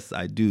 Yes,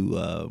 I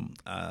do.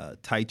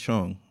 Tai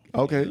Chung.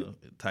 Okay.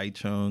 Tai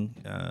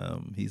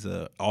Chung. He's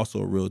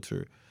also a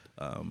realtor.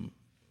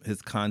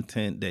 His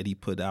content that he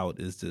put out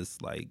is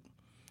just like,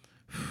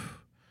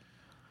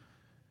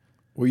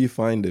 Where you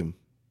find him?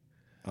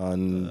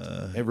 On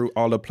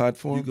all the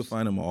platforms? you can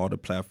find him on all the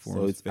platforms.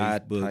 So it's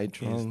at Facebook, Tai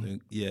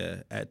Chung?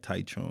 Yeah, at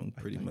Tai Chung,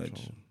 pretty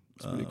much.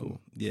 It's pretty cool.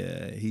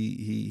 Yeah,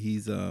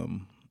 he's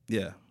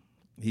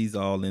he's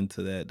all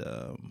into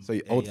that. So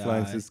he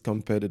outflanks his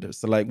competitors.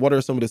 So like, what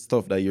are some of the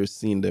stuff that you're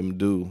seeing them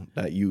do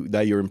that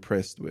you're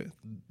impressed with?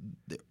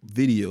 The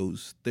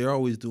videos. They're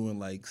always doing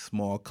like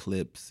small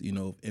clips,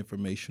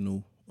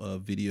 informational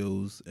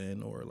videos,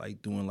 and or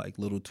like doing like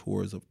little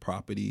tours of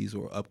properties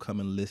or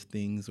upcoming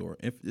listings, or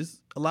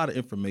just a lot of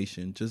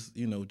information. Just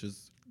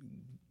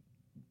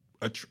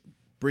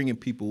bringing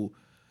people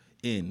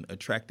in,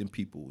 attracting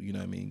people. You know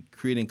what I mean?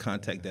 Creating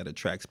contact that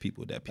attracts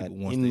people that people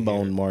want to hear.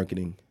 Inbound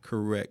marketing.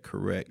 Correct.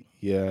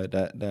 Yeah,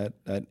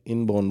 that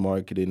inbound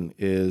marketing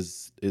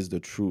is the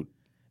truth.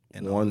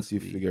 And once honestly,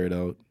 you figure it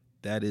out,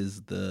 that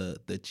is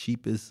the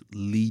cheapest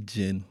lead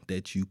gen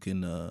that you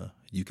can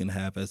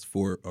have as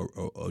for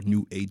a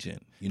new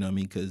agent. You know what I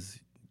mean? Because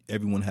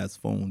everyone has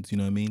phones. You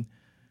know what I mean?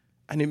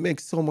 and it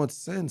makes so much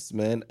sense,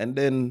 man. And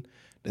then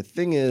the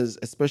thing is,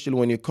 especially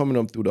when you're coming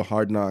up through the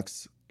hard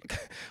knocks,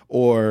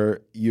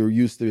 or you're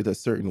used to it a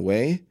certain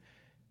way,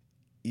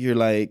 you're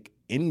like,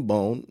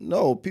 inbound.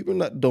 No, people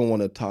don't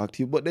want to talk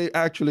to you, but they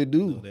actually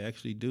do. No, they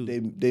actually do.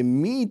 They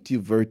meet you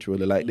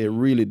virtually, like they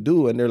really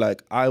do, and they're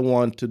like, I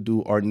want to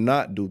do or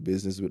not do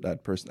business with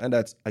that person, and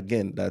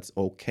that's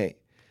okay.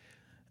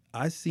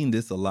 I've seen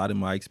this a lot in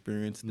my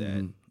experience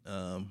that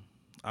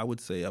I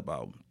would say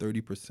about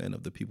 30%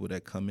 of the people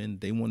that come in,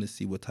 they want to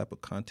see what type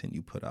of content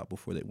you put out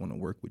before they want to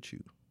work with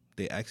you.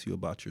 They ask you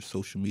about your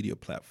social media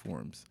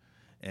platforms,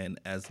 and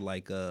as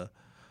like a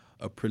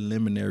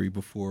preliminary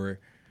before,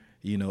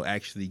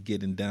 actually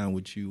getting down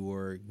with you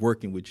or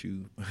working with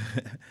you.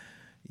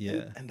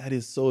 Yeah. And that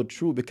is so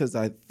true, because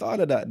I thought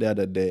of that the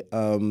other day.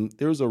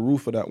 There was a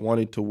roofer that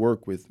wanted to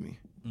work with me.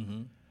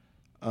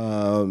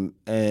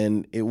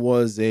 And it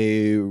was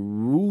a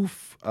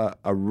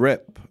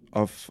rep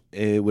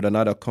with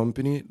another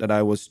company that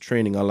I was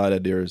training a lot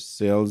of their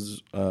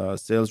sales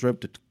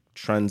rep to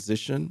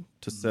transition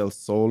to sell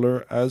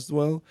solar as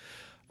well.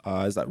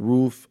 Is that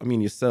roof? I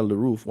mean, you sell the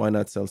roof, why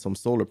not sell some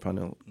solar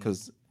panel?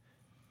 Because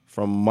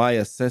from my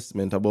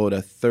assessment, about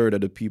a third of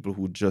the people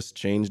who just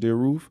changed their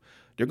roof,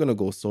 they're going to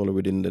go solar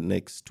within the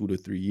next 2 to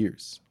 3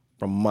 years.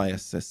 From my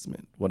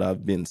assessment, what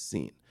I've been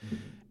seeing.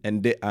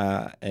 And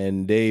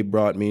they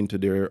brought me into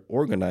their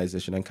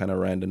organization and kind of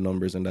ran the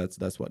numbers, and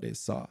that's what they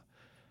saw.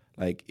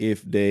 Like,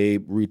 if they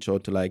reach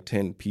out to like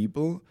 10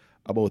 people,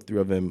 about 3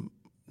 of them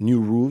new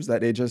roofs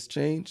that they just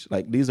changed.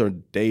 Like, these are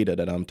data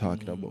that I'm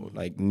talking about.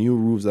 Like, new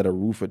roofs that a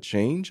roofer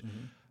changed.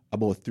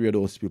 About 3 of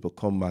those people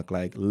come back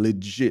like,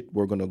 legit,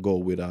 we're gonna go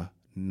with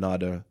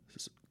another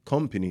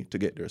company to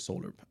get their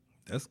solar.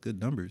 That's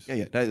good numbers.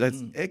 Yeah,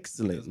 that's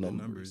excellent That's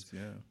numbers. good numbers,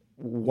 yeah.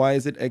 Why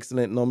is it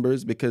excellent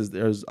numbers? Because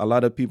there's a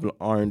lot of people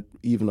aren't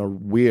even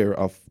aware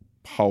of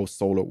how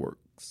solar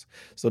works.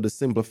 So the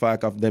simple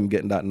fact of them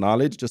getting that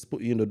knowledge just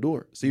put you in the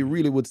door. So you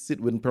really would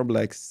sit with probably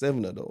like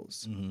 7 of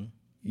those,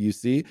 you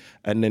see?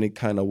 And then it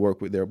kind of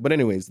worked with there. But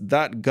anyways,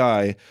 that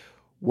guy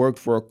worked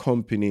for a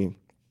company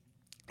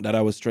that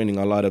I was training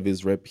a lot of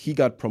his rep. He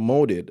got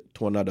promoted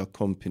to another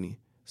company.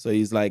 So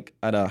he's like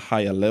at a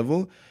higher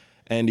level.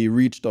 And he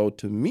reached out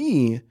to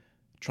me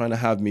trying to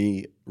have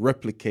me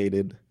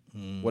replicated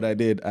what I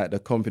did at the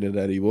company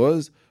that he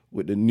was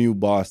with the new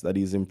boss that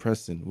he's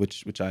impressing,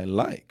 which I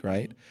like,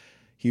 right?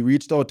 He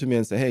reached out to me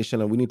and said, hey,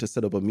 Shannon, we need to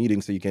set up a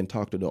meeting so you can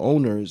talk to the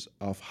owners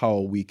of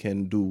how we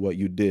can do what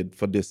you did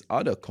for this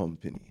other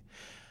company.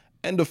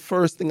 And the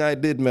first thing I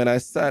did, man, I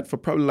sat for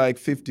probably like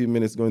 15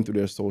 minutes going through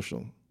their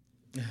social.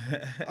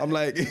 I'm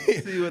like,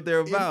 see what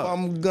they're about. If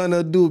I'm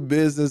gonna do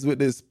business with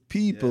these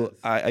people,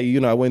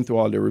 yes. I went through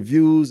all the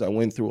reviews. I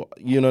went through,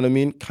 you know what I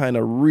mean? Kind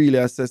of really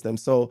assess them.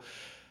 So,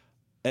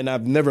 and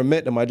I've never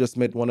met them. I just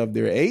met one of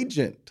their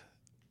agent.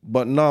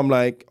 But now I'm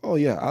like, oh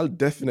yeah, I'll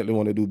definitely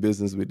want to do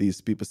business with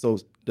these people. So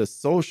the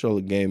social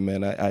game,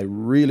 man, I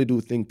really do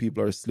think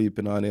people are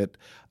sleeping on it.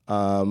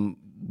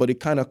 But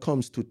it kind of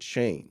comes to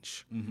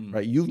change,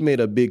 right? You've made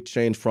a big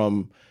change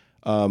from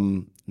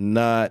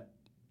not,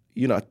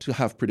 to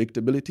have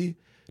predictability,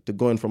 to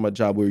going from a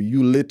job where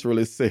you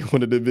literally say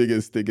one of the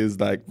biggest things is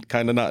like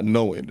kind of not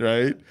knowing,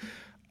 right?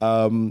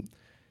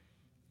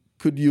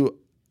 Could you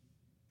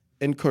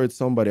encourage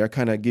somebody, or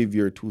kind of give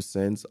your 2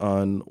 cents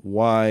on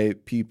why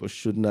people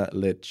should not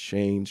let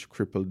change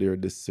cripple their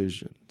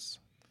decisions?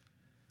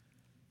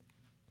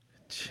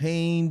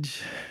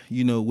 Change,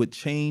 with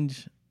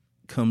change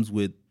comes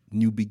with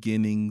new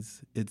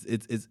beginnings.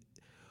 It's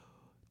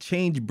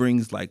change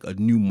brings like a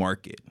new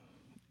market.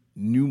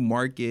 New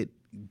market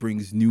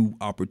brings new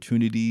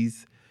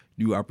opportunities.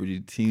 New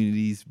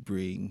opportunities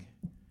bring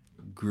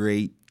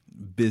great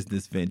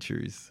business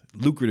ventures,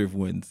 lucrative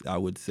ones, I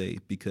would say,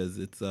 because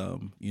it's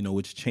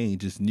it's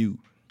change, it's new.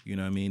 You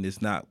know what I mean?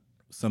 It's not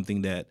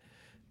something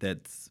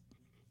that's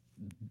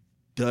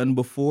done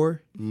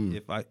before,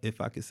 if I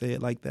could say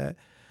it like that.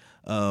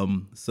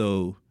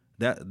 So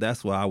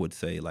that's why I would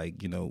say, like,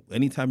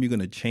 anytime you're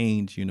gonna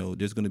change,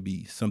 there's gonna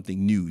be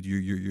something new.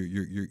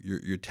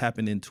 You're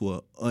tapping into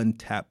a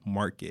untapped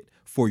market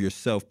for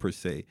yourself per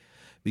se,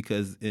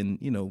 because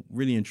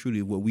really and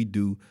truly what we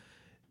do,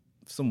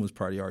 someone's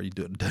probably already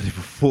done it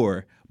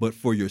before, but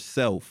for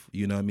yourself,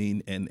 you know what I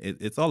mean? And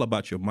it's all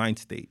about your mind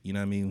state, you know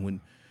what I mean?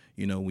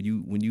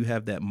 When you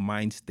have that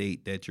mind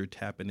state that you're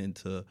tapping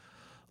into,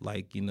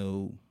 like,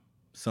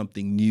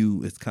 something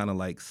new, it's kind of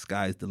like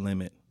sky's the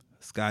limit.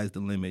 Sky's the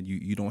limit.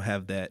 You don't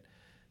have that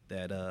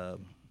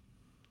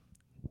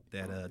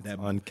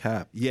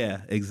uncapped.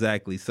 Yeah,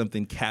 exactly.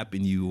 Something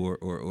capping you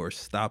or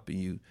stopping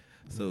you.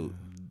 So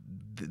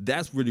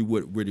that's really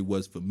what really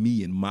was for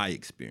me in my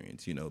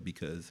experience,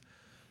 because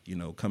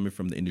coming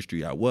from the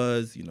industry I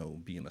was,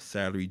 being a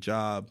salary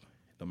job,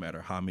 no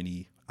matter how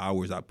many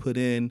hours I put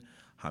in,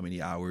 how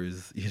many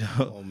hours,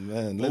 oh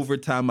man,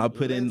 overtime I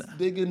put in. Let's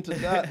dig into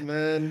that,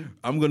 man.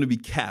 I'm going to be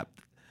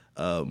capped.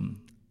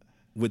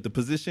 With the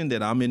position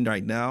that I'm in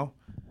right now,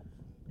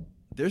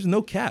 there's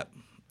no cap,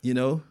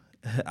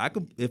 I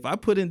could, if I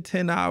put in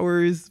 10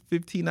 hours,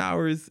 15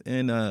 hours,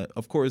 and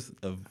of course,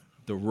 of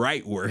the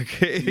right work.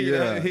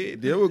 Yeah,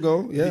 there we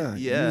go. Yeah,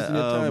 using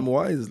your time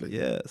wisely.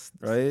 Yes,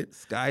 right.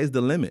 Sky's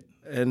the limit.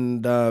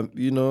 And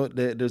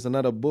there's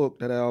another book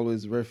that I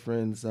always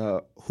reference.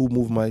 Who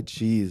Moved My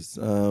Cheese?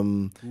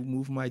 Who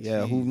Moved My Cheese?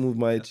 Yeah, Who Moved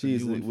My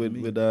Cheese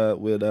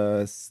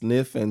with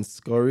Sniff and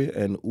Scurry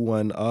and Ooh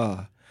and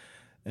Ah.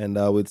 And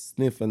with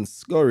Sniff and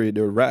Scurry,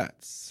 they're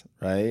rats,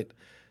 right?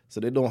 So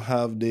they don't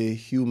have the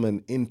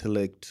human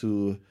intellect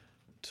to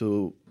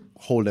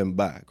hold them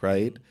back,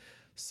 right?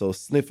 So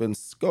Sniff and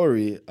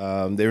Scurry,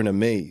 they're in a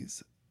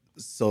maze.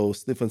 So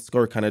Sniff and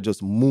Scurry kind of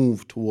just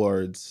move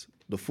towards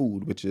the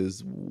food, which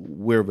is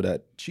wherever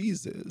that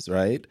cheese is,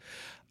 right?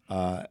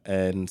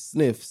 And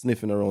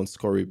sniffing around,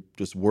 Scurry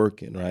just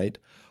working, right?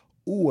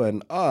 Ooh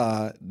and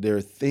Ah, they're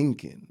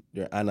thinking,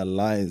 they're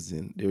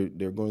analyzing,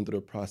 they're going through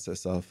the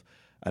process of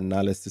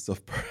analysis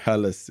of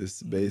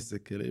paralysis,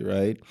 basically,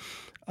 right?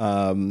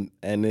 And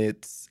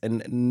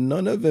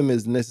none of them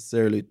is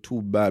necessarily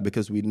too bad,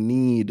 because we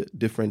need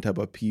different type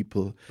of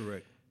people,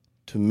 correct,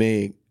 to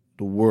make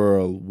the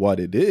world what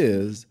it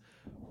is.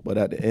 But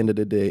at the end of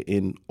the day,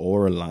 in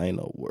our line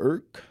of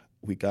work,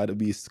 we got to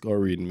be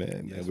scurrying,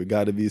 man. Yes, and we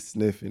got to be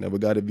sniffing, and we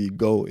got to be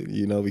going.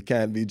 We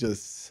can't be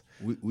just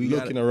we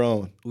looking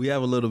around. We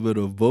have a little bit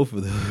of both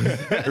of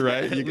those,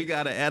 right? We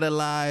got to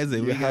analyze,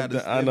 and we got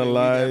to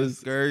analyze,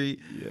 scurry.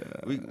 Yeah,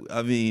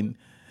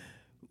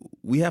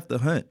 we have to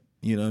hunt.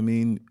 You know what I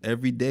mean?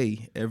 Every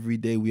day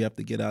we have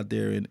to get out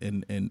there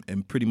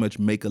and pretty much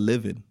make a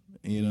living.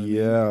 You know?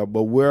 Yeah, I mean?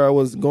 But where I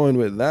was going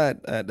with that,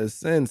 at the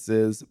sense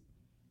is,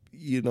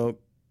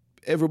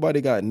 everybody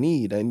got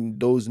need, and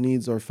those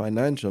needs are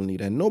financial need,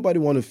 and nobody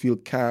want to feel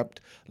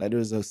capped, like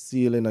there's a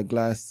ceiling, a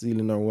glass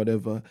ceiling or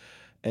whatever.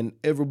 And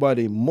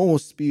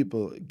most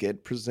people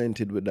get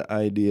presented with the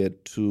idea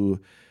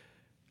to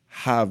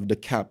have the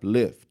cap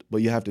lift,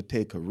 but you have to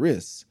take a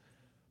risk.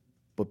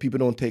 But people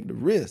don't take the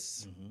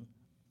risk. Mm-hmm.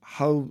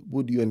 How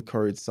would you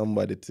encourage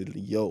somebody to,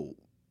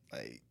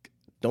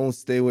 don't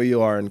stay where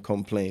you are and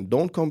complain?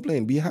 Don't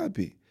complain, be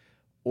happy.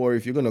 Or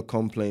if you're going to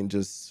complain,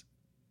 just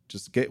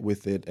get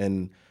with it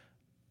and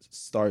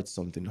start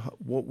something.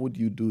 What would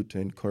you do to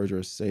encourage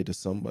or say to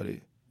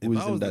somebody who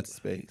is in that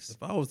space?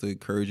 If I was to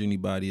encourage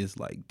anybody, it's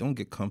like, don't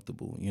get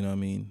comfortable. You know what I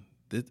mean?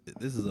 This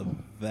is a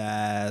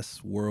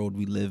vast world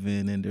we live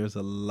in, and there's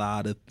a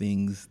lot of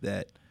things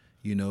that,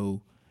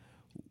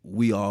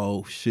 we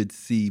all should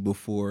see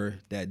before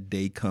that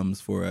day comes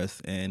for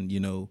us. And,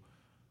 due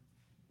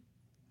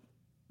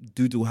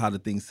to how the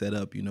thing's set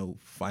up,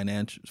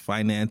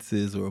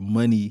 finances or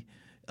money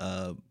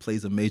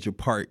plays a major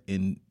part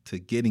into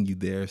getting you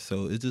there.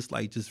 So it's just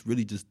like,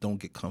 really don't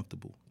get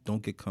comfortable.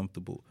 Don't get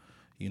comfortable.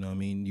 You know what I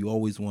mean? You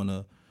always want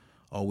to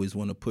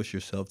push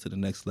yourself to the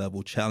next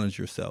level, challenge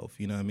yourself.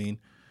 You know what I mean?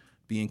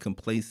 Being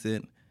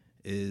complacent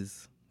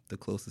is the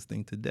closest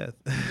thing to death.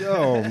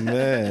 Yo,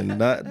 man,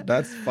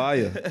 that's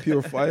fire.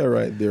 Pure fire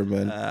right there,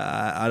 man.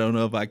 I don't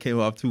know if I came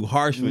off too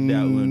harsh with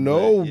that one.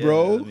 No,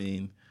 bro. I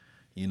mean,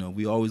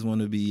 we always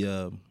want to be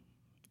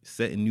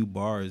setting new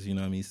bars,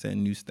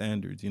 setting new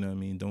standards,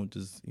 don't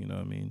just,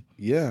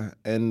 Yeah,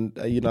 and,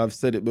 I've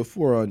said it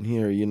before on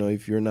here,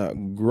 if you're not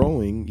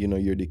growing,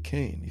 you're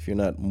decaying. If you're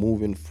not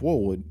moving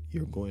forward,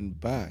 you're going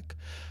back.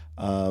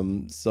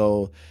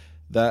 So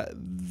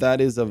that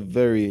is a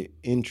very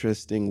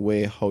interesting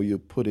way how you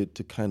put it,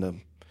 to kind of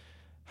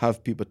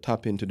have people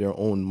tap into their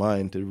own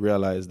mind to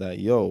realize that,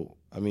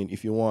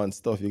 if you want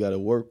stuff, you got to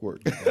work. You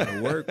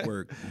gotta work.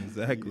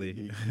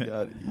 Exactly.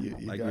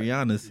 Like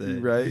Rihanna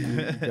said. Right.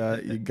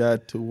 You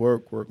got to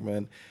work,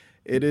 man.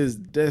 It is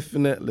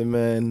definitely,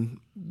 man,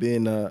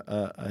 been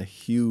a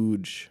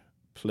huge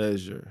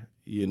pleasure,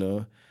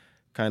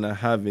 kind of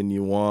having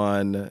you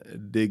on,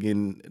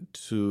 digging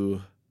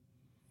to,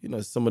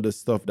 some of the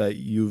stuff that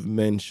you've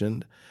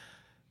mentioned.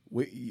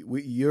 With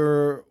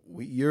your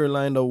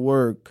line of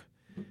work,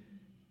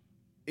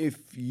 if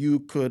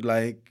you could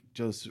like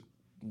just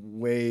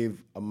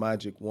wave a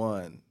magic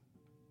wand,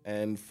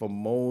 and for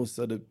most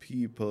of the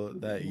people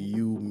that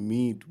you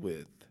meet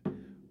with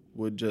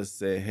would just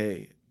say,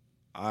 hey,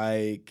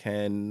 I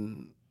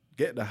can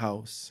get the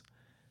house,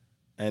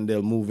 and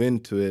they'll move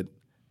into it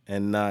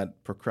and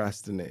not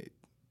procrastinate,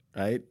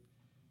 right?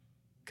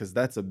 Because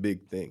that's a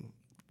big thing.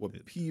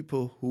 With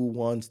people who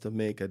wants to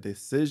make a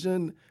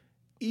decision,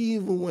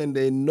 even when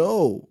they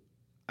know,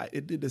 I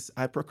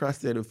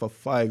procrastinated for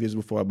 5 years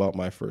before I bought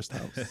my first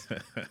house.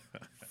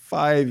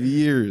 5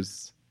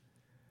 years.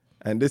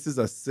 And this is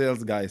a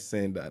sales guy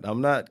saying that.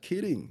 I'm not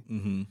kidding.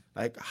 Mm-hmm.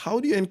 Like, how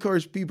do you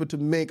encourage people to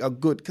make a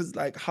good, because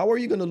like, how are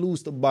you going to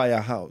lose to buy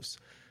a house?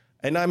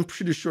 And I'm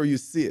pretty sure you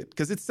see it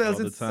because it sells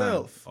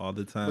itself. All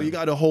the time. But you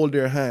got to hold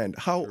their hand.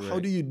 How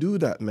do you do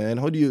that, man?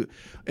 How do you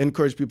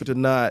encourage people to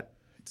not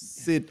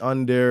sit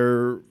on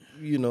their,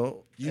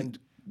 and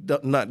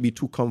not be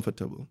too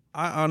comfortable?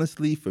 I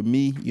honestly, for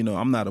me,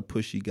 I'm not a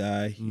pushy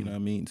guy, you know what I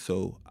mean?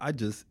 So I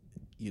just,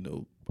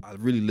 I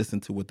really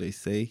listen to what they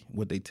say,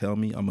 what they tell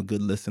me. I'm a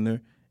good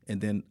listener. And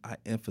then I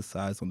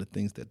emphasize on the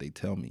things that they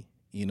tell me.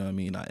 You know what I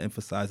mean? I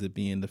emphasize it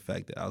being the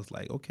fact that I was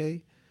like,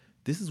 okay,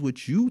 this is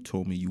what you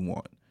told me you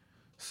want.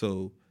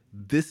 So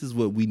this is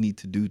what we need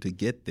to do to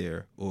get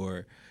there.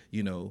 Or,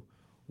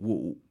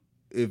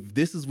 if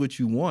this is what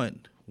you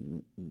want,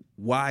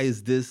 why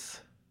is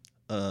this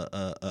a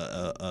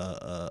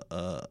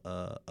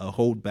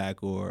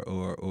holdback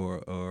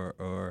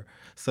or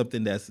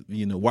something that's,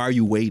 why are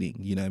you waiting?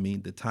 You know what I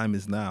mean? The time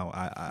is now.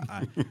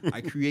 I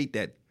create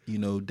that,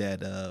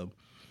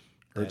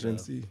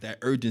 Urgency. That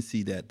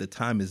urgency that the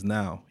time is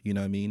now. You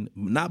know what I mean?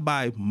 Not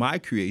by my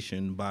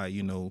creation, by,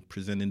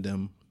 presenting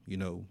them,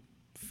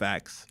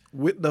 facts.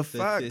 With the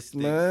facts,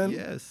 man.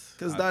 Yes.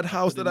 Because that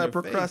house that I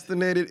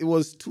procrastinated, it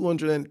was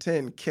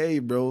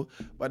 $210K, bro.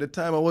 By the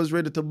time I was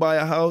ready to buy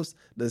a house,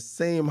 the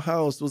same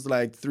house was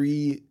like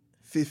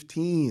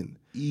 $315.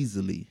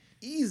 Easily.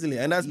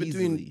 And that's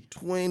between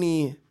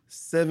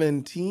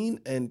 2017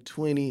 and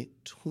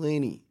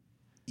 2020.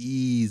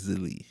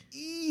 Easily,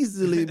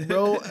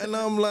 bro. And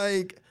I'm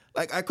like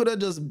I could have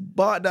just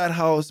bought that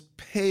house,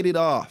 paid it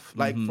off.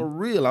 Like, for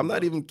real. I'm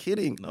not even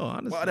kidding. No,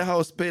 honestly. Bought the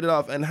house, paid it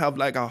off, and have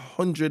like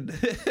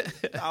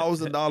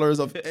 $100,000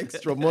 of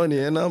extra money.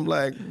 And I'm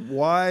like,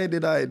 why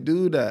did I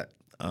do that?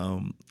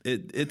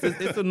 It's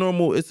a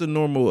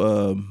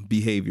normal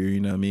behavior, you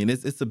know what I mean?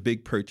 It's a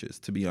big purchase,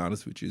 to be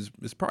honest with you.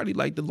 It's probably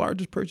like the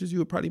largest purchase you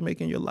would probably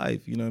make in your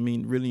life, you know what I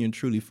mean? Really and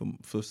truly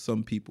for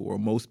some people or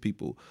most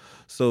people.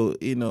 So,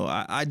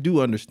 I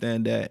do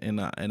understand that,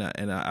 and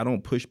I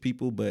don't push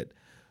people, but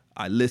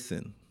I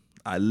listen,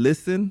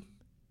 and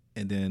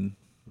then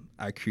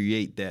I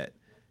create that.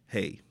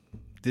 Hey,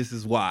 this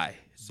is why.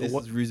 This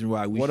is the reason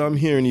why we. I'm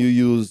hearing you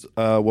use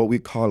what we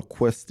call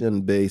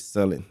question-based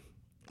selling.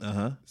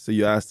 Uh-huh. So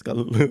you ask a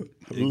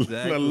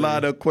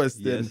lot of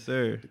questions, yes,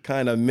 sir, to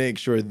kind of make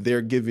sure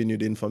they're giving you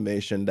the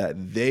information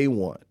that they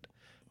want.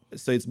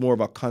 So it's more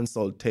of a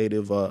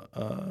consultative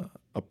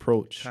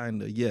approach.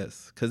 Kind of,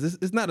 yes, because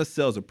it's not a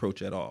sales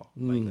approach at all.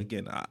 Like,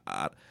 again,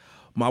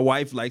 my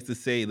wife likes to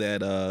say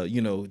that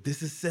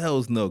this is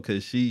sales. No,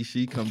 because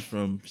she comes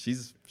from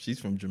she's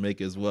from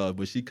Jamaica as well,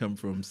 but she comes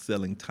from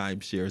selling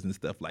timeshares and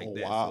stuff like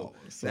that. Wow,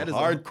 so that is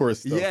hardcore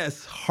stuff.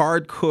 Yes,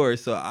 hardcore.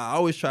 So I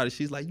always try to.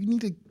 She's like, you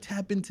need to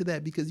tap into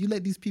that because you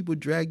let these people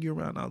drag you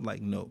around. I was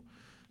like, no,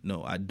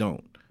 I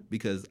don't,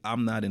 because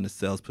I'm not in a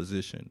sales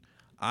position.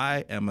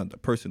 I am a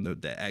person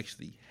that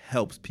actually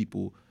helps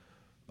people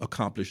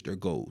accomplish their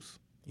goals.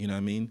 You know what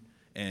I mean?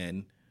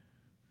 And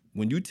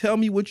when you tell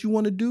me what you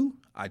want to do,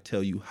 I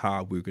tell you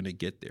how we're going to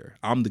get there.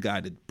 I'm the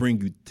guy to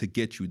bring you to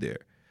get you there.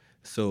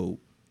 So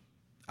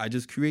I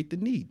just create the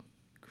need.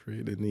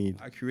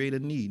 I create a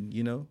need,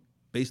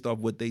 based off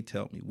what they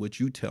tell me, what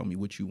you tell me,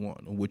 what you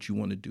want, or what you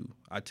want to do.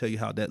 I tell you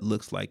how that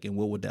looks like and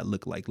what would that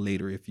look like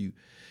later if we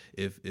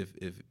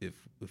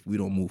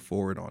don't move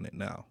forward on it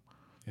now.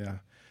 Yeah.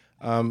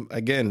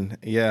 Again,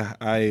 yeah,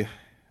 it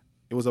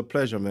was a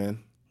pleasure,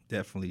 man.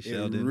 Definitely,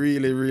 Sheldon. It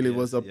really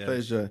was a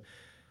pleasure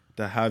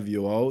to have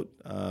you out.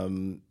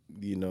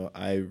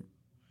 I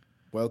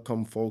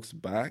welcome folks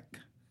back.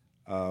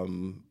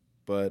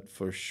 But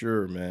for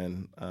sure,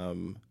 man,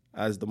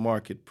 as the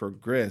market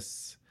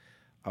progresses,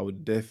 I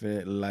would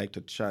definitely like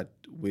to chat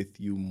with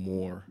you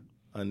more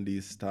on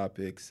these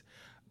topics.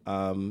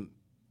 And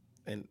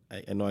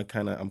I know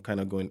I'm kind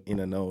of going in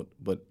and out,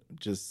 but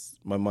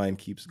just my mind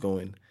keeps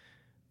going.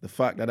 The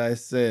fact that I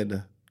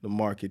said the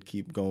market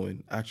keep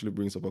going actually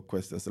brings up a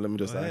question. So let me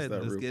just ask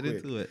that real quick.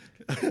 Let's get into it.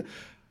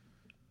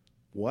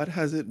 What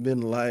has it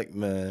been like,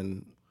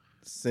 man,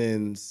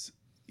 since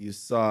you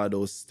saw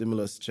those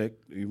stimulus checks?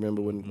 You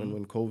remember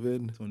when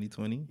COVID?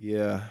 2020?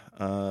 Yeah.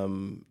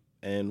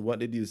 And what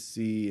did you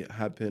see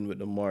happen with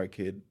the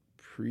market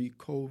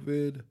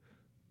pre-COVID,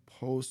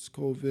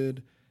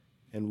 post-COVID?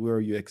 and where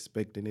are you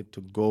expecting it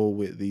to go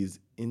with these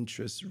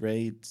interest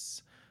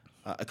rates?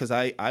 Because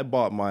I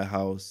bought my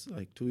house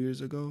like 2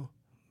 years ago.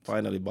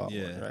 Finally bought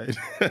one, right?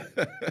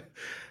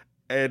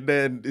 And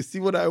then you see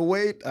what I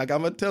wait. Like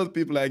I'm gonna tell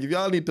people, like if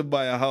y'all need to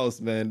buy a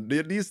house, man,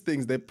 these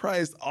things, the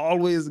price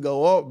always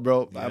go up,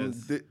 bro.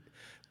 Yes.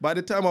 By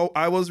the time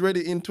I was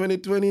ready in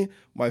 2020,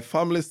 my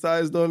family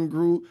size done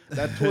grew.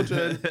 That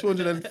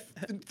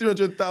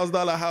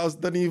 $300,000 house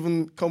doesn't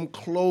even come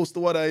close to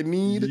what I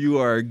need. You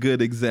are a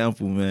good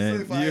example, man.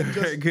 So if I had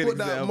just put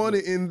that money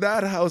in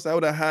that house, I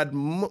would have had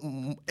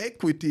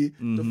equity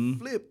to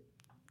flip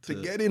to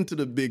get into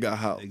the bigger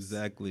house.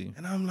 Exactly.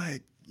 And I'm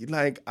like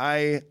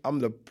I'm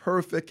the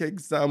perfect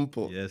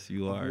example. Yes,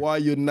 you are. Of why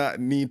you not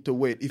need to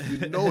wait if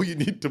you know you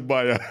need to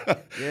buy a.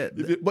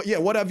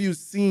 What have you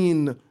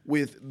seen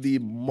with the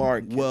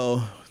market?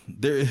 Well,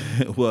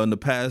 in the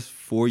past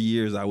 4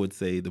 years, I would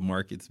say the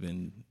market's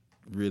been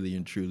really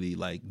and truly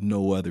like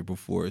no other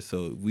before.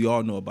 So we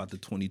all know about the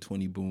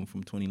 2020 boom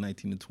from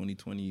 2019 to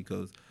 2020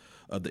 because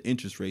of the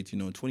interest rates. You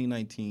know, in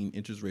 2019,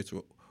 interest rates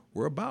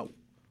were about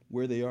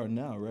where they are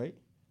now, right?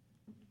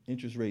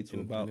 Interest rates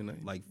were about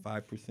like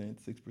 5%,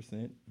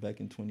 6% back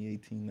in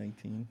 2018,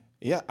 19.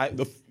 Yeah, I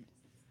think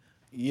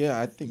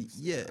so.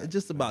 Yeah,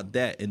 just about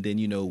that. And then,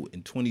 you know,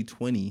 in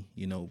 2020,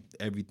 you know,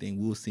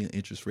 everything, we'll see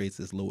interest rates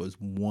as low as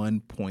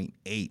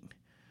 1.8.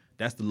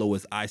 That's the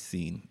lowest I've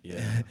seen.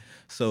 Yeah.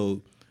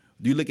 So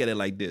you look at it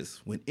like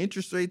this. When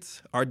interest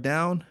rates are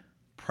down,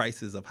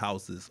 prices of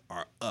houses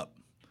are up.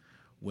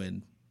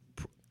 When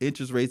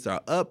interest rates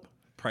are up,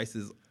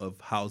 prices of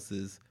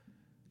houses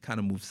kind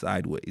of move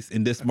sideways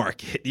in this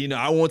market. You know,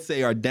 I won't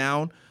say are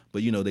down,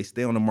 but, you know, they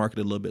stay on the market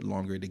a little bit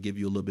longer. They give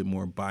you a little bit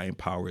more buying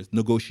power,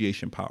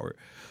 negotiation power.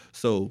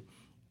 So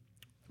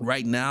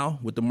right now,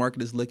 what the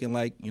market is looking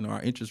like, you know,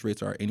 our interest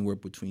rates are anywhere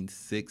between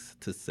 6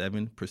 to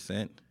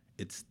 7%.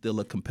 It's still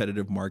a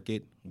competitive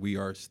market. We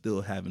are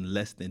still having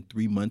less than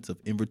 3 months of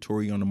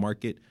inventory on the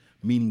market,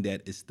 meaning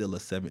that it's still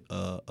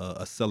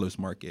a seller's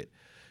market.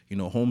 You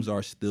know, homes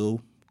are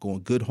still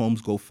going, good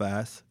homes go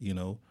fast, you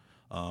know.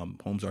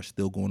 Homes are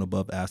still going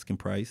above asking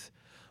price,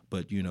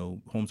 but, you know,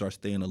 homes are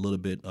staying a little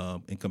bit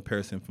in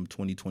comparison from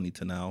 2020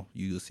 to now.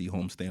 You'll see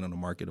homes staying on the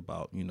market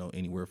about, you know,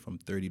 anywhere from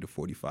 30 to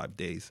 45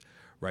 days.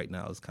 Right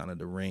now is kind of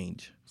the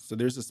range. So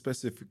there's a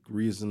specific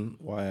reason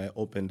why I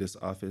opened this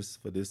office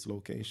for this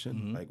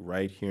location, like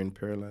right here in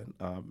Pearland,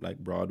 like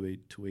Broadway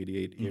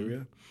 288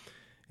 area,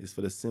 is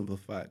for the simple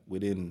fact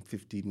within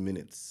 15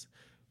 minutes,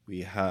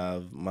 we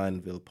have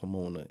Manville,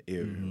 Pomona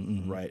area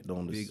right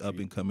down the Big street. up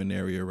and coming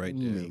area right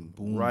there.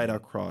 Boom. Right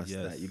across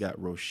that, you got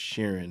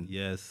Rosharon,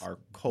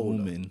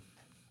 Arcola,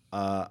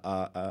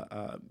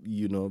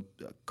 you know,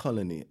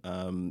 Colony.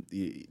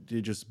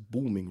 They're just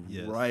booming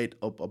right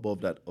up above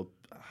that up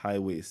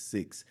Highway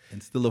 6.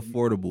 And still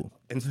affordable.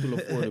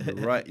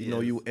 Right? You know,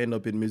 you end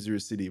up in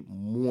Missouri City,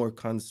 more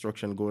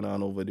construction going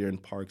on over there in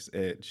Parks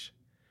Edge.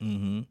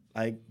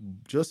 Like,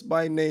 just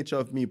by nature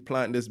of me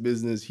planting this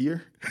business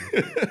here.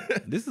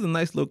 This is a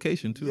nice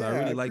location, too. I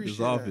really like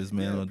this office,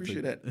 man. I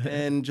appreciate that.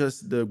 And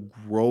just the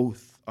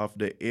growth of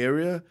the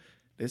area.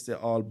 They say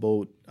all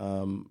boat,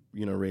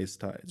 you know, raise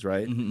tides,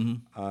 right?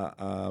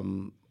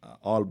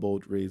 All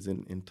boat raise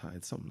in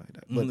tides, something like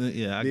that. But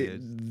yeah, I guess.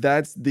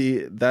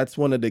 That's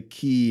one of the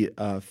key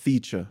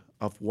feature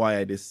of why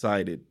I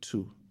decided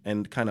to,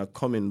 and kind of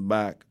coming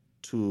back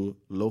to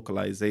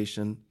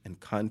localization and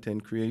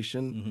content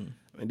creation.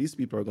 And these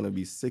people are going to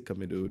be sick of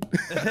me, dude.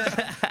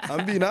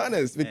 I'm being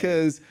honest,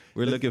 because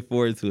we're looking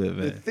forward to it,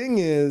 man. The thing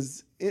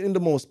is, in the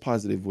most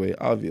positive way,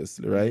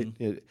 obviously, right?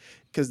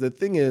 Because the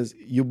thing is,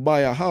 you buy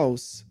a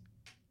house,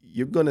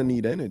 you're going to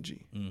need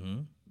energy.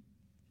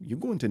 You're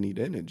going to need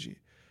energy.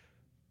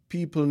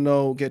 People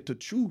now get to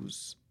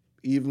choose.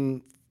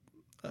 Even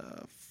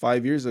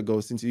 5 years ago,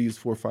 since you used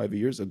 4 or 5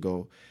 years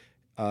ago,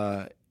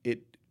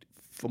 it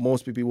for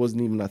most people, it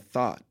wasn't even a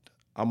thought.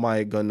 Am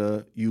I going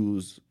to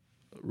use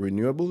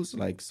renewables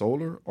like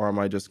solar, or am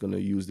I just going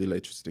to use the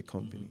electricity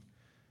company?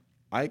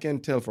 I can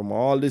tell from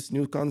all this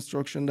new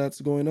construction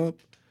that's going up,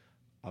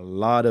 a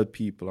lot of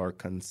people are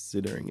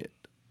considering it.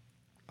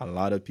 A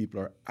lot of people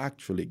are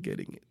actually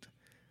getting it.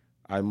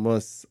 I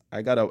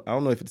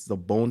don't know if it's the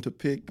bone to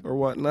pick or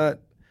whatnot.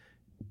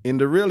 In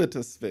the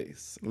realtor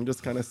space, I'm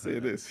just kind of say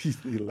this.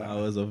 I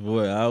was a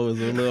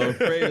little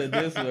afraid of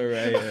this one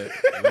right here.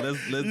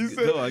 Let's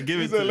go on, give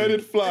it to me. Let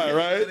it fly,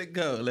 right? Let it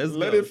go.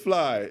 Let it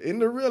fly. In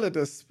the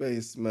realtor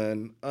space,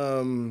 man,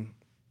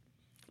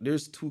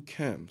 there's two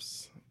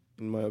camps,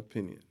 in my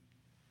opinion.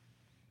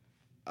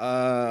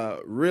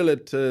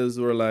 Realtors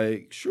were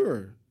like,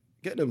 sure,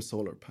 get them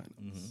solar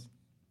panels.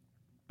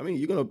 I mean,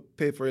 you're going to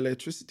pay for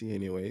electricity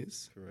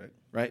anyways. Correct.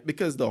 Right?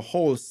 Because the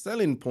whole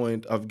selling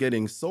point of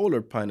getting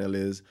solar panel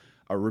is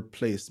a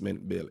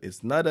replacement bill.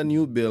 It's not a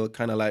new bill,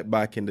 kind of like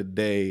back in the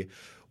day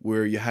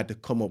where you had to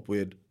come up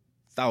with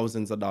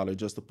thousands of dollars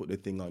just to put the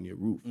thing on your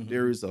roof.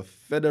 There is a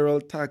federal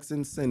tax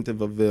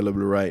incentive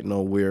available right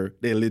now where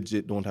they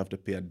legit don't have to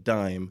pay a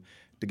dime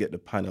to get the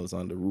panels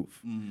on the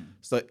roof.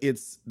 So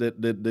it's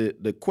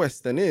the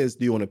question is,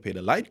 do you want to pay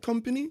the light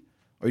company,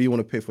 or you want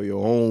to pay for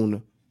your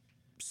own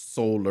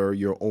solar,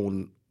 your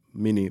own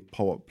mini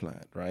power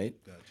plant, right?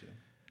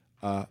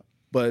 Gotcha.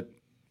 But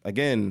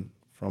again,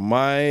 from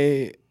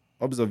my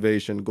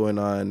observation going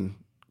on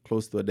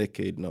close to a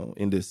decade now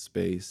in this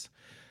space,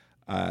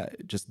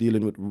 just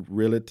dealing with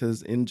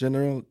realtors in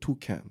general, two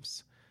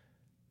camps.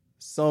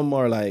 Some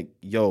are like,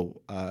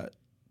 yo,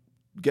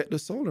 get the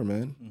solar,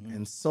 man.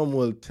 And some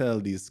will tell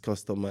these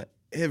customer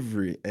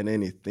every and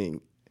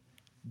anything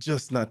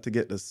just not to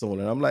get the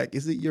solar. And I'm like,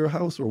 is it your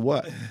house or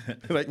what?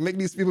 Like, make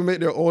these people make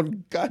their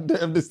own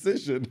goddamn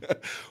decision.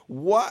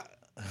 What?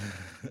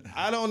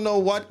 I don't know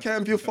what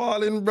camp you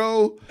fall in,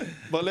 bro,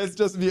 but let's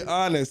just be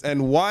honest.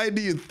 And why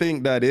do you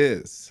think that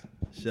is?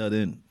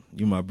 Sheldon,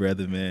 you my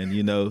brother, man,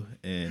 you know,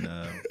 and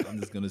I'm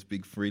just going to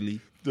speak freely.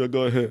 Yeah,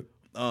 go ahead.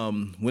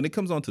 When it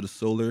comes on to the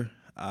solar,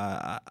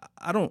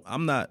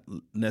 I'm not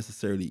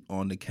necessarily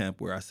on the camp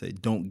where I say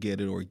don't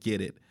get it or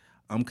get it.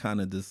 I'm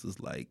kind of this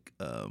is like,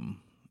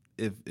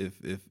 if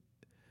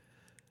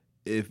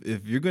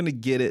you're gonna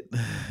get it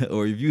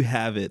or if you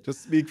have it,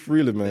 Just speak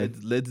freely, man.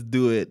 let's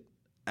do it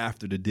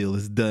after the deal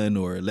is done,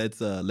 or let's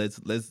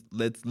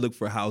look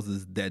for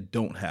houses that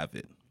don't have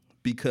it,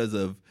 because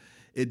of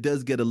it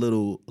does get a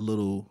little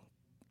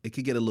it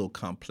could get a little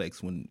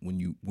complex when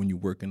you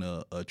work in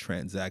a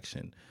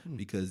transaction,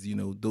 because you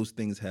know those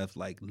things have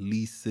like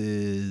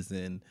leases,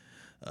 and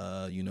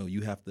you know you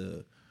have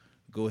to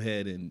go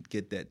ahead and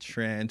get that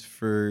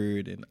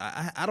transferred, and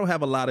I don't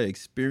have a lot of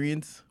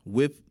experience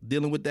with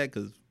dealing with that,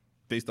 because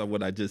based on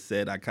what I just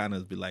said, I kind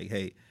of be like,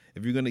 hey,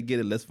 if you're gonna get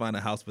it, let's find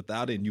a house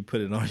without it and you put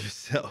it on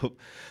yourself.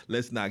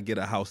 Let's not get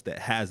a house that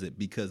has it,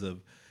 because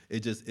of it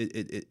just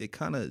it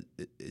kind of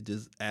it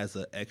just adds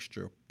an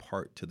extra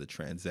part to the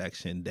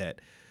transaction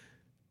that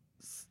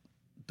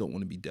don't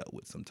want to be dealt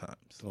with sometimes.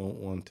 Don't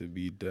want to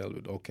be dealt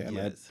with. Okay, and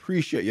I Yes.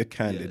 appreciate your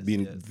candid, Yes,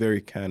 being yes. very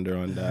candid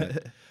on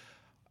that.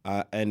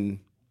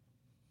 And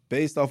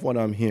based off what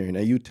I'm hearing,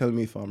 and you tell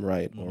me if I'm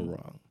right or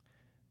wrong,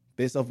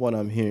 based off what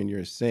I'm hearing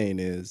you're saying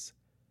is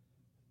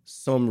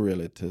some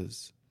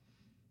realtors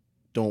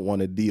don't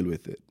want to deal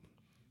with it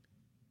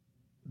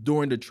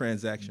During the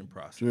transaction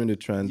process. during the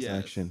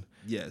transaction.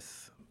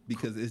 Yes,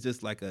 because it's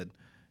just like an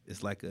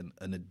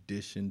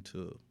addition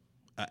to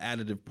an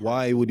additive part.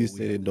 Why would you to what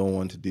say we they have to don't do.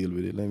 want to deal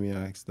with it? Let me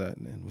ask that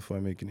then before I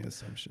make any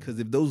assumption. Because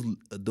if those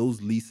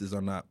leases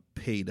are not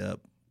paid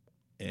up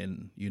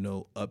and you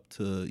know up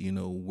to you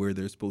know where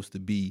they're supposed to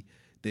be,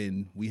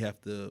 then we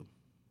have to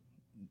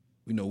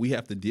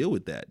deal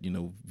with that, you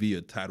know,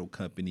 via title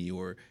company,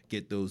 or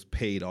get those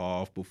paid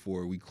off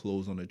before we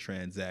close on a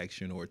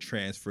transaction, or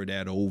transfer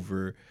that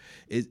over.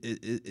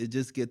 It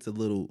just gets a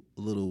little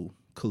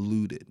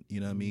colluded, you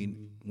know what I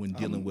mean, when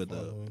dealing with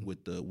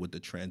the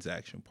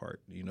transaction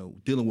part, you know,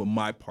 dealing with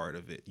my part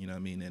of it, you know what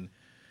I mean,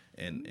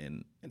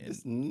 and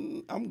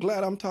I'm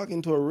glad I'm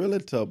talking to a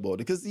realtor about it,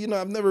 because you know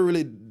I've never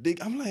really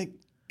I'm like,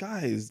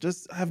 guys,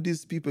 just have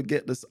these people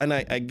get this, and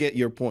I get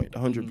your point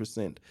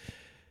 100%.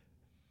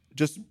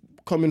 Just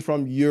coming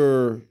from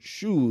your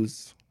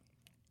shoes,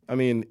 I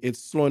mean, it's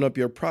slowing up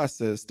your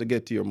process to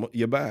get to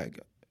your bag,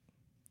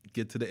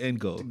 get to the end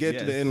goal. to get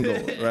to the end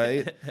goal,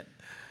 right?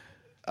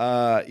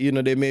 You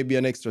know, there may be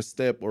an extra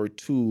step or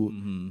two.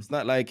 It's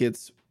not like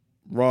it's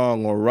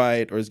wrong or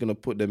right, or it's going to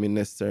put them in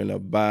necessarily a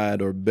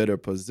bad or better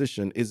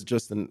position. It's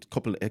just a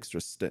couple of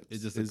extra steps.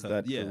 It's just Is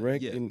that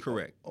correct? Yeah,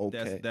 correct.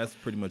 Okay. That's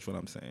pretty much what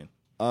I'm saying.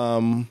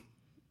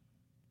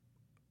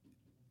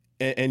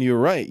 And you're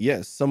right.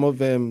 Yes,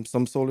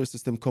 some solar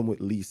system come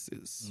with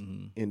leases.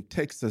 In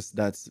Texas,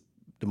 that's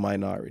the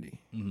minority.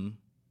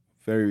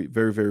 Very,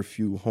 very, very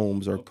few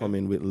homes are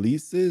coming with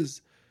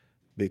leases,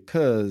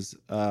 because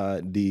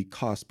the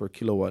cost per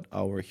kilowatt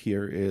hour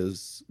here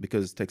is,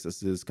 because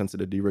Texas is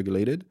considered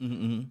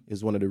deregulated,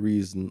 is one of the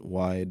reasons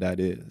why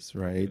that is,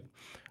 right?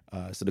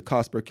 So the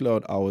cost per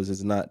kilowatt hours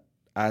is not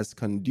as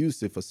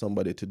conducive for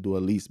somebody to do a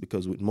lease,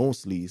 because with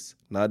most lease,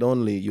 not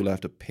only you'll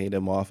have to pay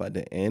them off at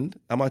the end.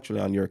 I'm actually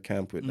on your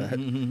camp with that.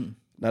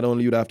 Not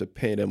only you'd have to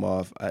pay them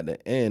off at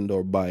the end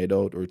or buy it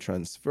out or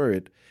transfer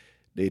it,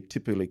 they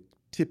typically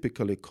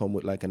come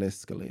with like an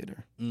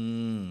escalator.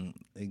 An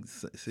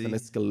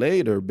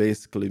escalator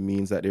basically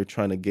means that they're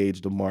trying to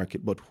gauge the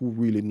market, but who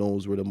really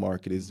knows where the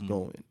market is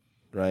going,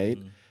 right?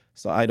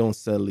 So I don't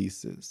sell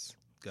leases.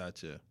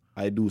 Gotcha.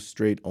 I do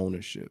straight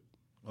ownership.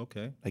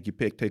 Okay. Like you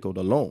take out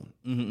a loan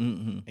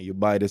and you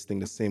buy this thing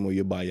the same way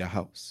you buy your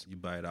house. You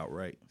buy it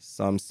outright.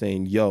 So I'm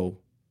saying, yo,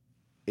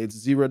 it's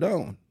zero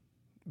down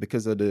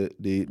because of the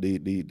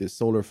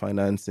solar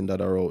financing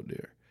that are out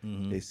there.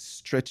 They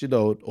stretch it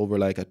out over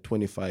like a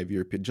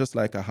 25-year period, just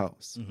like a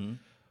house.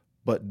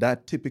 But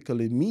that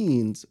typically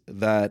means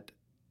that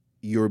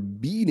you're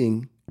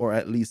beating or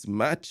at least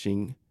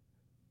matching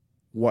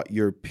what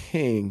you're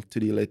paying to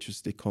the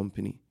electricity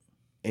company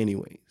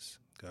anyways.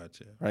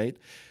 Gotcha. Right?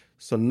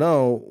 So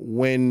now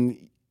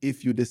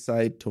if you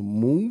decide to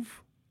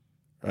move,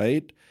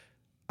 right?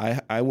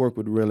 I work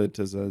with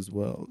realtors as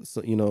well.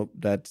 So, you know,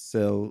 that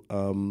sell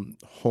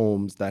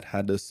homes that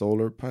had a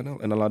solar panel,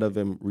 and a lot of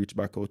them reach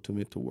back out to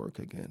me to work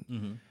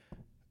again.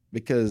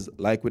 Because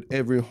like with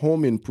every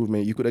home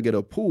improvement, you could get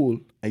a pool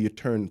and you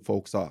turn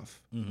folks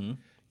off.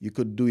 You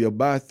could do your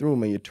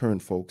bathroom and you turn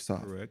folks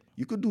off. Correct.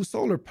 You could do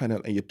solar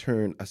panel and you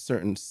turn a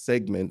certain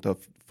segment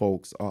of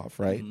folks off,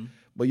 right?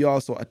 But you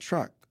also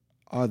attract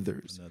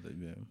others.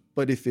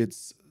 But if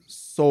it's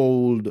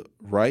sold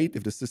right,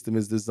 if the system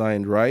is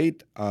designed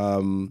right,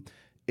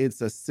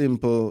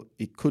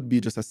 it could be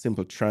just a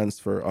simple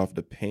transfer of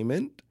the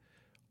payment,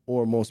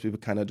 or most people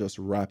kind of just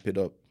wrap it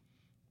up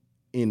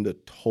in the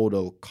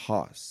total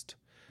cost.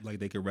 Like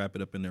they could wrap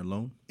it up in their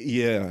loan?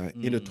 Yeah,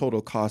 in the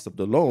total cost of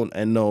the loan.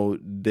 And no,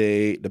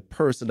 the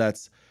person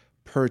that's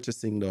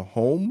purchasing the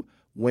home,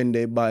 when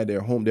they buy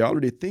their home, they're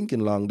already thinking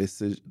long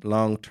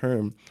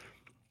term.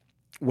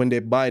 When they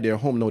buy their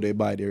home, no, they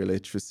buy their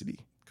electricity.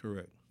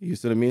 Correct. You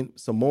see what I mean?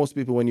 So most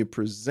people, when you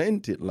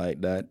present it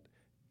like that,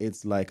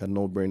 it's like a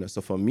no-brainer.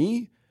 So for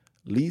me,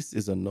 lease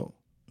is a no.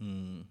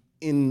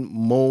 In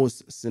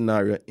most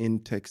scenario in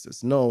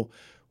Texas. No,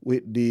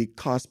 with the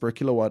cost per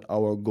kilowatt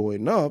hour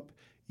going up,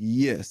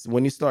 yes,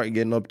 when you start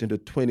getting up to the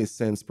 20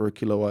 cents per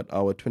kilowatt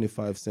hour,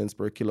 25 cents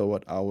per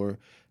kilowatt hour,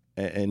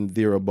 and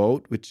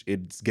thereabout, which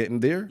it's getting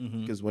there.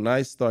 Because when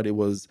I started, it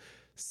was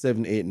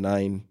 7, 8,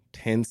 9,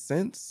 10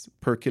 cents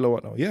per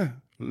kilowatt hour. Yeah,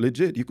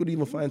 legit. You could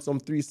even find some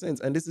 3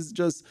 cents. And this is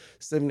just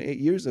 7, 8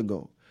 years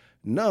ago.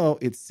 Now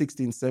it's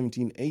 16,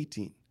 17,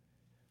 18.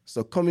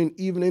 So coming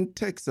even in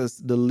Texas,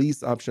 the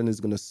lease option is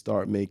going to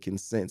start making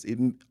sense. It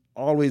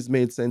always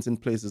made sense in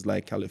places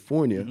like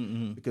California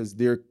because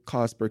their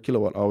cost per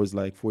kilowatt hour is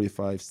like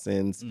 45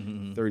 cents,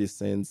 30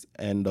 cents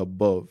and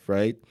above,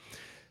 right?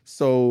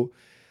 So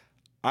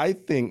I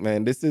think,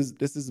 man, this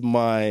is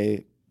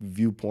my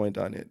viewpoint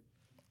on it.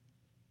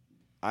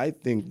 I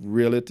think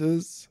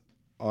realtors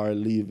are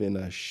leaving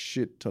a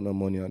shit ton of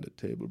money on the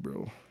table,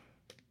 bro.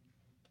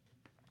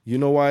 You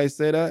know why I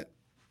say that?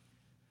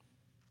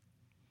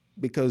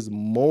 Because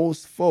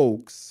most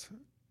folks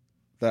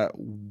that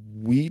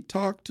we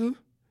talk to,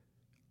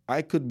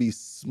 I could be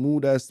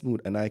smooth as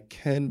smooth, and I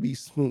can be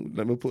smooth.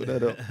 Let me put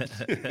that up.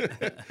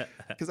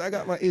 Because I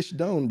got my ish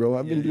down, bro.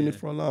 I've been doing it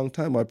for a long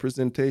time. My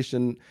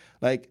presentation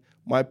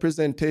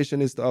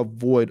is to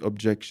avoid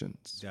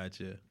objections.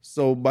 Gotcha.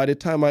 So by the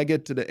time I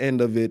get to the end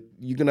of it,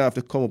 you're gonna have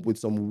to come up with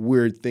some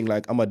weird thing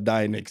like I'm gonna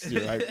die next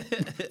year, right?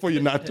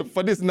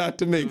 for this not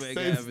to make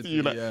sense to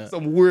you, like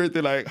some weird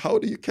thing like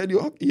can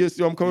you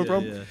see where I'm coming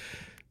from? Yeah.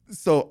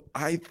 So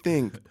I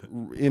think,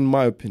 in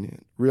my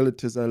opinion,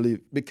 realtors are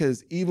leaving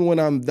because even when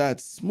I'm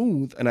that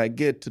smooth and I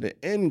get to the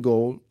end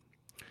goal,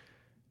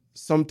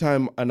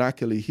 sometimes an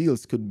Achilles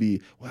heels could be,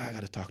 well, I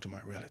gotta talk to my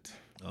realtor.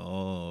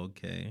 Oh,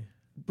 okay.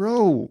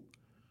 Bro,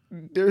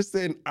 they're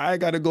saying I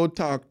gotta go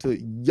talk to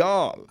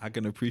y'all. I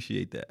can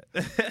appreciate that.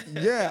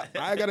 Yeah,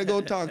 I gotta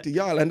go talk to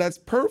y'all, and that's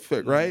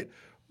perfect, right?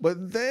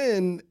 But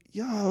then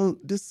y'all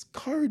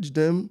discourage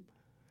them,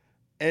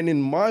 and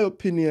in my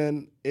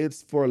opinion,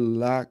 it's for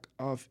lack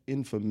of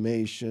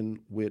information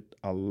with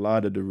a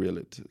lot of the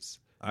realtors.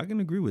 I can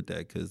agree with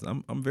that because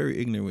I'm very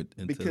ignorant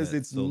into because that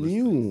it's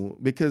new. Space.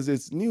 Because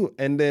it's new,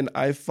 and then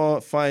I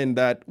find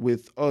that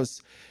with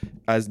us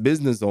as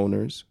business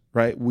owners,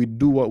 right? We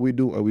do what we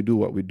do, and we do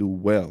what we do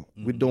well.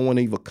 We don't want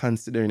to even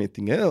consider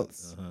anything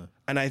else.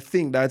 And I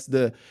think that's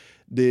the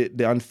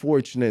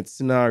unfortunate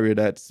scenario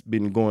that's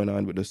been going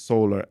on with the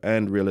solar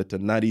and realtor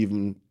not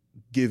even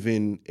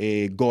giving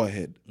a go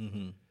ahead,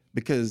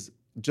 because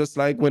just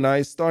like when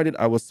I started,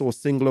 I was so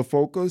singular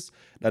focused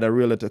that a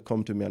realtor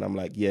come to me and I'm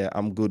like, yeah,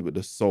 I'm good with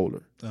the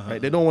solar.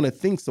 Right? They don't want to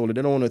think solar.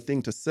 They don't want to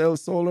think to sell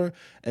solar.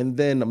 And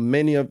then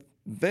many of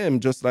them,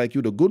 just like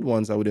you, the good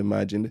ones, I would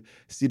imagine,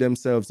 see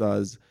themselves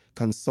as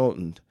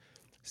consultant,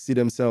 see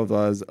themselves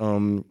as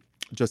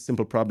just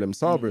simple problem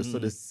solvers. So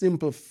the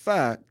simple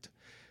fact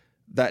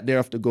that they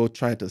have to go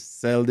try to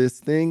sell this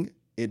thing,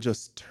 it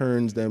just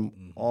turns them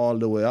all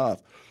the way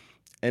off.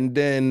 And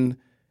then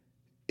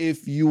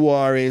if you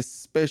are a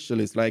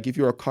specialist, like if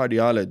you're a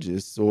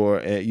cardiologist or,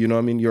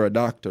 you're a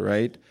doctor,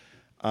 right?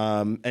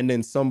 And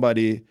then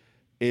somebody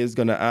is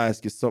going to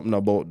ask you something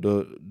about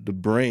the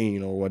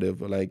brain or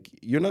whatever. Like,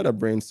 you're not a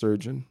brain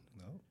surgeon.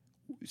 No.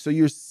 So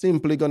you're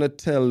simply going to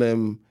tell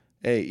them,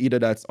 hey, either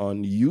that's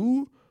on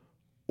you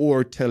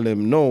or tell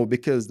them no,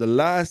 because the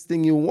last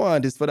thing you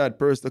want is for that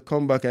person to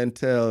come back and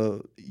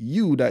tell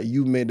you that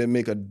you made them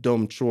make a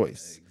dumb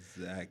choice.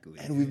 Exactly.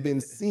 And we've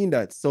been seeing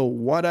that. So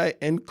what I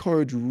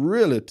encourage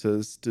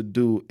realtors to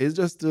do is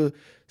just to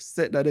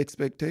set that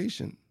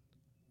expectation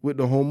with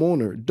the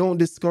homeowner. Don't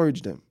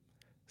discourage them.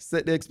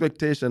 Set the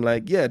expectation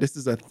like, yeah, this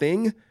is a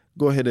thing.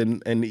 Go ahead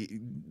and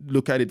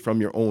look at it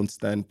from your own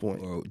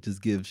standpoint. Or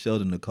just give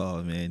Sheldon a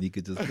call, man. He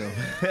could just go.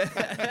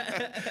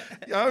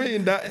 I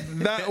mean,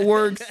 that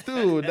works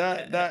too.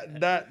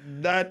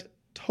 That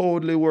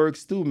totally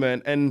works too,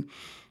 man. And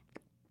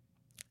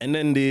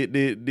then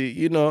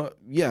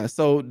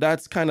so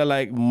that's kind of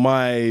like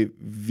my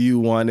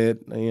view on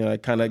it. I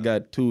kind of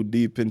got too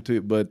deep into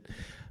it, but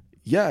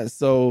yeah,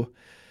 so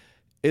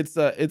it's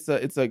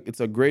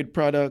a great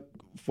product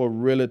for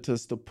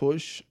realtors to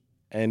push,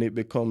 and it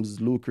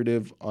becomes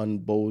lucrative on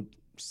both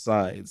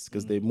sides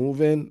because they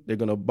move in, they're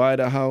gonna buy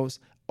the house.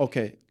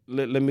 Okay,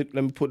 let me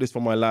put this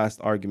for my last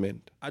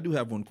argument. I do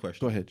have one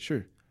question. Go ahead,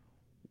 sure.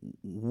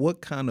 What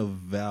kind of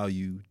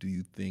value do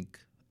you think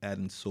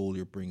adding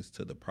solar brings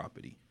to the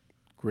property?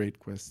 Great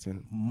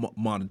question.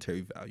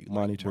 Monetary value,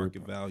 Monetary like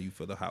market value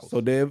for the house.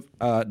 So they've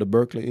the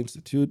Berkeley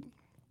Institute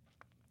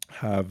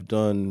have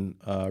done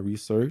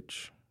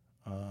research,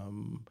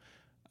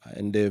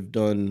 and they've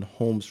done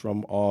homes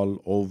from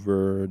all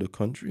over the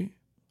country,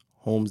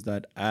 homes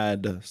that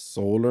add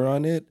solar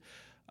on it.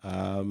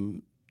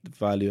 The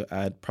value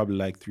add probably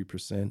like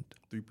 3%.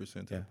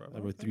 3%. Yeah, Probably.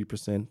 about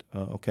 3%.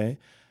 Okay,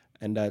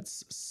 and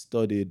that's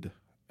studied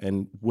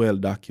and well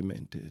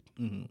documented.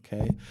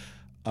 Okay,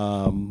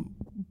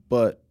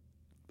 but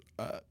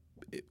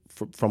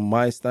from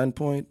my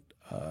standpoint,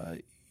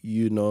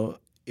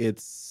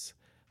 it's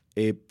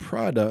a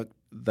product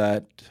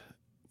that,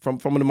 from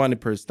the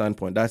monetary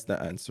standpoint, that's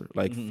the answer,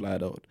 like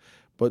flat out.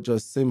 But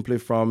just simply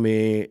from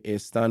a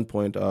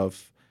standpoint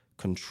of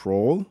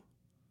control,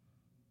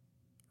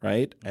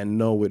 right? And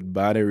now with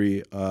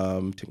battery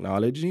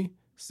technology,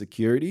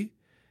 security,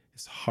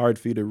 it's hard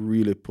for you to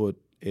really put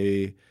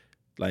a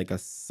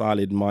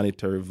solid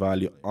monetary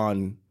value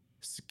on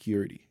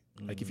security.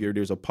 Like if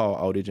there's a power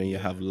outage and you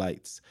have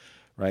lights,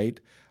 right?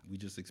 We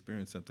just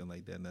experienced something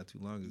like that not too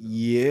long ago.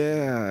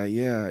 Yeah.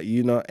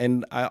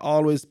 And I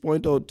always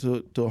point out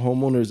to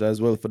homeowners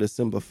as well, for the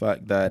simple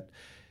fact that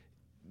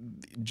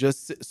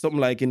just something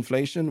like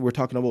inflation, we're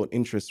talking about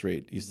interest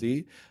rate, you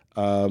see?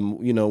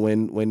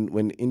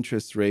 When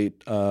interest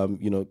rate,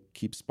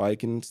 keeps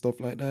spiking and stuff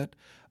like that,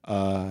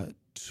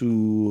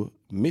 to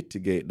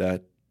mitigate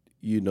that,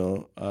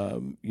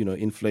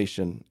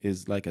 inflation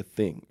is like a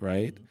thing,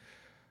 right?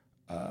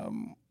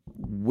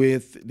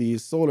 With the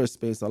solar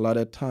space, a lot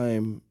of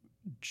time,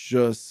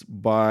 just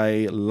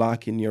by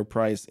locking your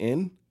price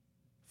in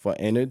for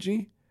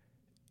energy,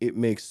 it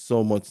makes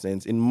so much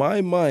sense. In my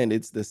mind,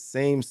 it's the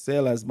same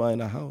sale as buying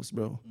a house,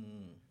 bro.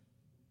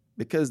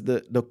 Because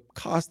the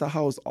cost of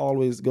house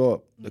always go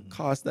up. The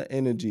cost of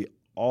energy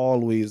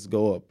always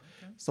go up.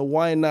 Okay. So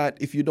why not,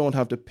 if you don't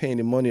have to pay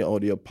any money out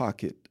of your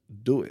pocket,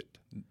 do it?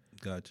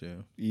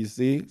 Gotcha. You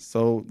see?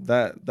 So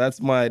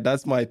that's my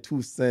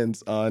 2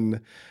 cents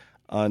on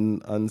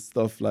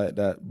stuff like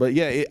that. But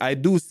yeah, I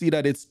do see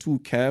that it's two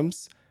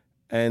camps,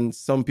 and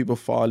some people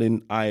fall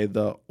in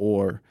either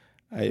or.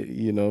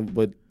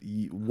 But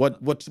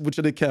which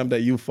of the camp that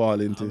you fall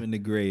into? I'm in the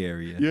gray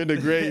area. You're in the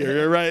gray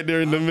area. You're right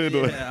there in the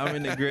middle. Yeah, I'm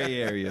in the gray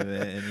area,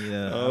 man.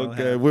 Yeah.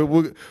 Okay,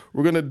 we're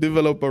gonna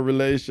develop a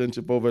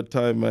relationship over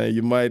time, man.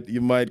 You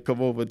might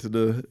come over to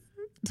the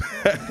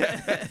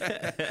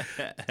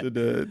to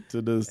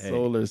the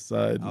solar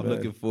side. I'm man.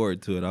 looking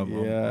forward to it. I'm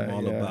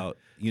all about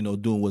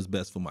doing what's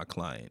best for my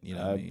client. You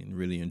know what I mean?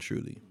 Really and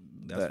truly.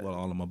 That's what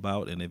all I'm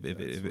about. And if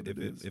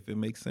it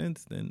makes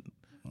sense, then.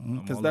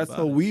 Because that's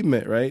how we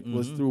met, right?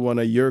 Was through one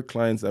of your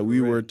clients that we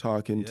were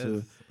talking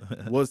to,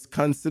 was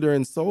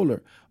considering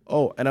solar.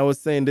 Oh, and I was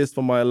saying this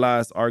for my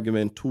last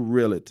argument to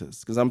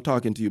realtors, because I'm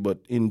talking to you, but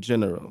in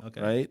general,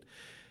 right?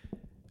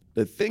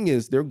 The thing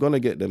is, they're going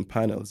to get them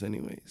panels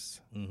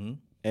anyways.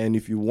 And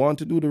if you want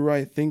to do the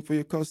right thing for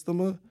your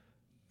customer,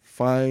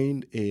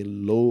 find a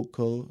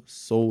local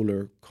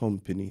solar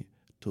company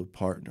to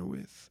partner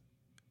with.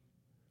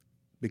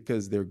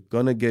 Because they're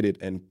going to get it.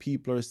 And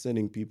people are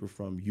sending people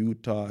from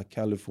Utah,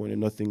 California,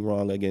 nothing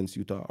wrong against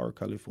Utah or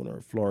California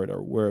or Florida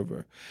or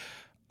wherever.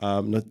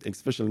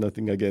 Especially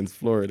nothing against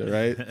Florida,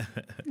 right?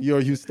 You're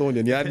a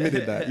Houstonian. You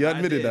admitted that. You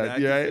admitted that.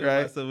 You're right?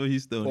 Myself a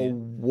Houstonian.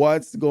 But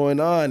what's going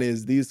on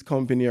is these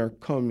companies are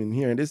coming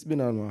here. And this has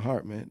been on my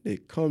heart, man. They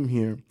come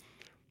here.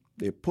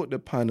 They put the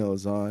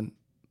panels on,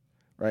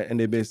 right? And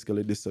they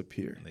basically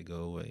disappear. And they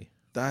go away.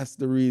 That's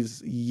the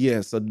reason.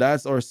 Yeah, so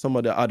that's or some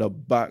of the other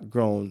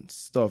background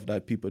stuff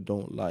that people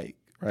don't like,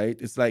 right?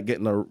 It's like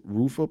getting a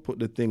roofer, put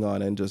the thing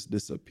on, and just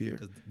disappear.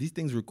 These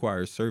things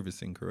require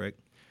servicing, correct?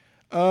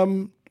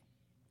 So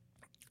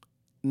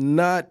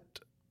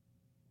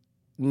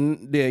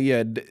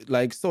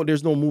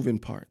there's no moving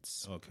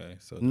parts. Okay,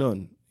 so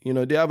none.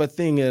 They have a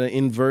thing, an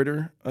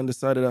inverter on the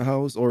side of the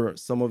house, or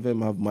some of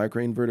them have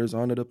microinverters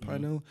onto the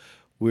panel,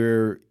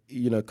 where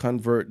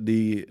convert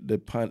the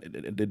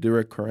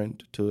direct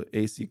current to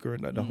AC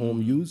current that the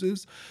home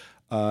uses.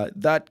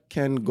 That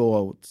can go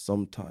out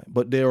sometime,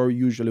 but they are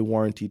usually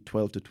warranted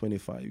 12 to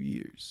 25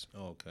 years.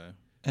 Okay.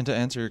 And to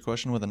answer your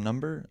question with a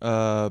number,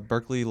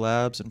 Berkeley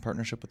Labs, in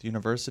partnership with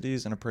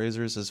universities and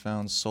appraisers, has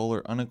found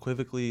solar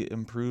unequivocally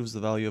improves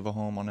the value of a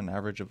home on an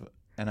average of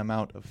an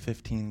amount of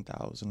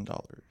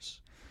 $15,000.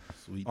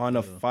 Sweet. On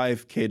a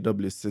 5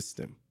 kW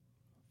system.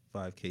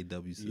 5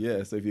 kW system.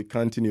 Yeah, so if you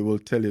continue, we'll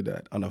tell you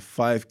that. On a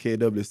 5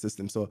 kW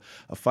system. So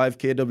a 5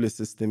 kW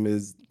system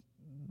is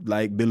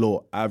like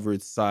below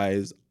average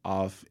size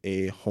of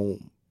a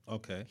home.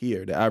 Okay.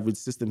 Here, the average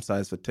system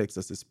size for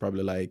Texas is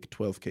probably like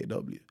 12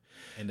 kW.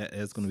 And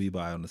that's going to be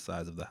by on the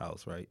size of the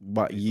house, right?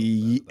 But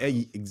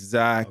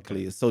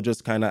exactly. Okay. So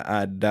just kind of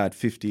add that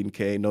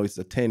 15K. No, it's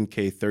a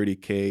 10K,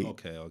 30K.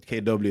 Okay.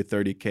 KW,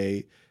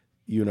 30K.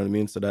 You know what I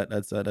mean? So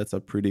that's a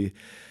pretty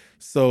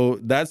So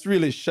that's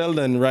really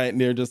Sheldon right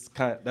there.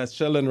 That's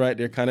Sheldon right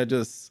there, kind of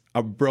just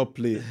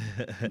abruptly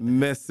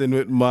messing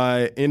with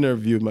my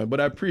interview, man.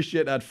 But I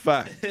appreciate that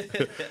fact.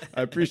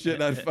 I appreciate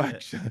that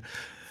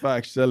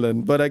fact,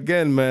 Sheldon. But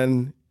again,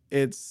 man,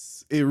 it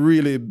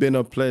really been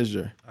a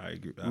pleasure. I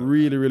agree.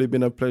 Really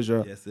been a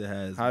pleasure. Yes, it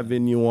has.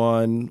 Having you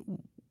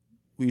on.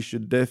 We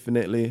should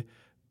definitely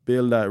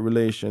build that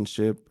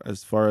relationship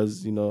as far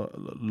as,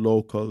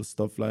 local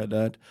stuff like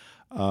that.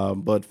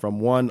 But from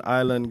one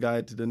island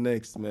guy to the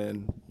next,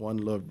 man, one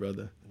love,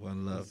 brother.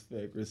 One love.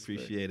 Respect.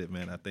 Appreciate it,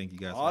 man. I thank you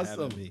guys for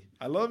Awesome. having me.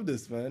 I love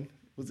this, man.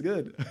 It was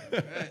good.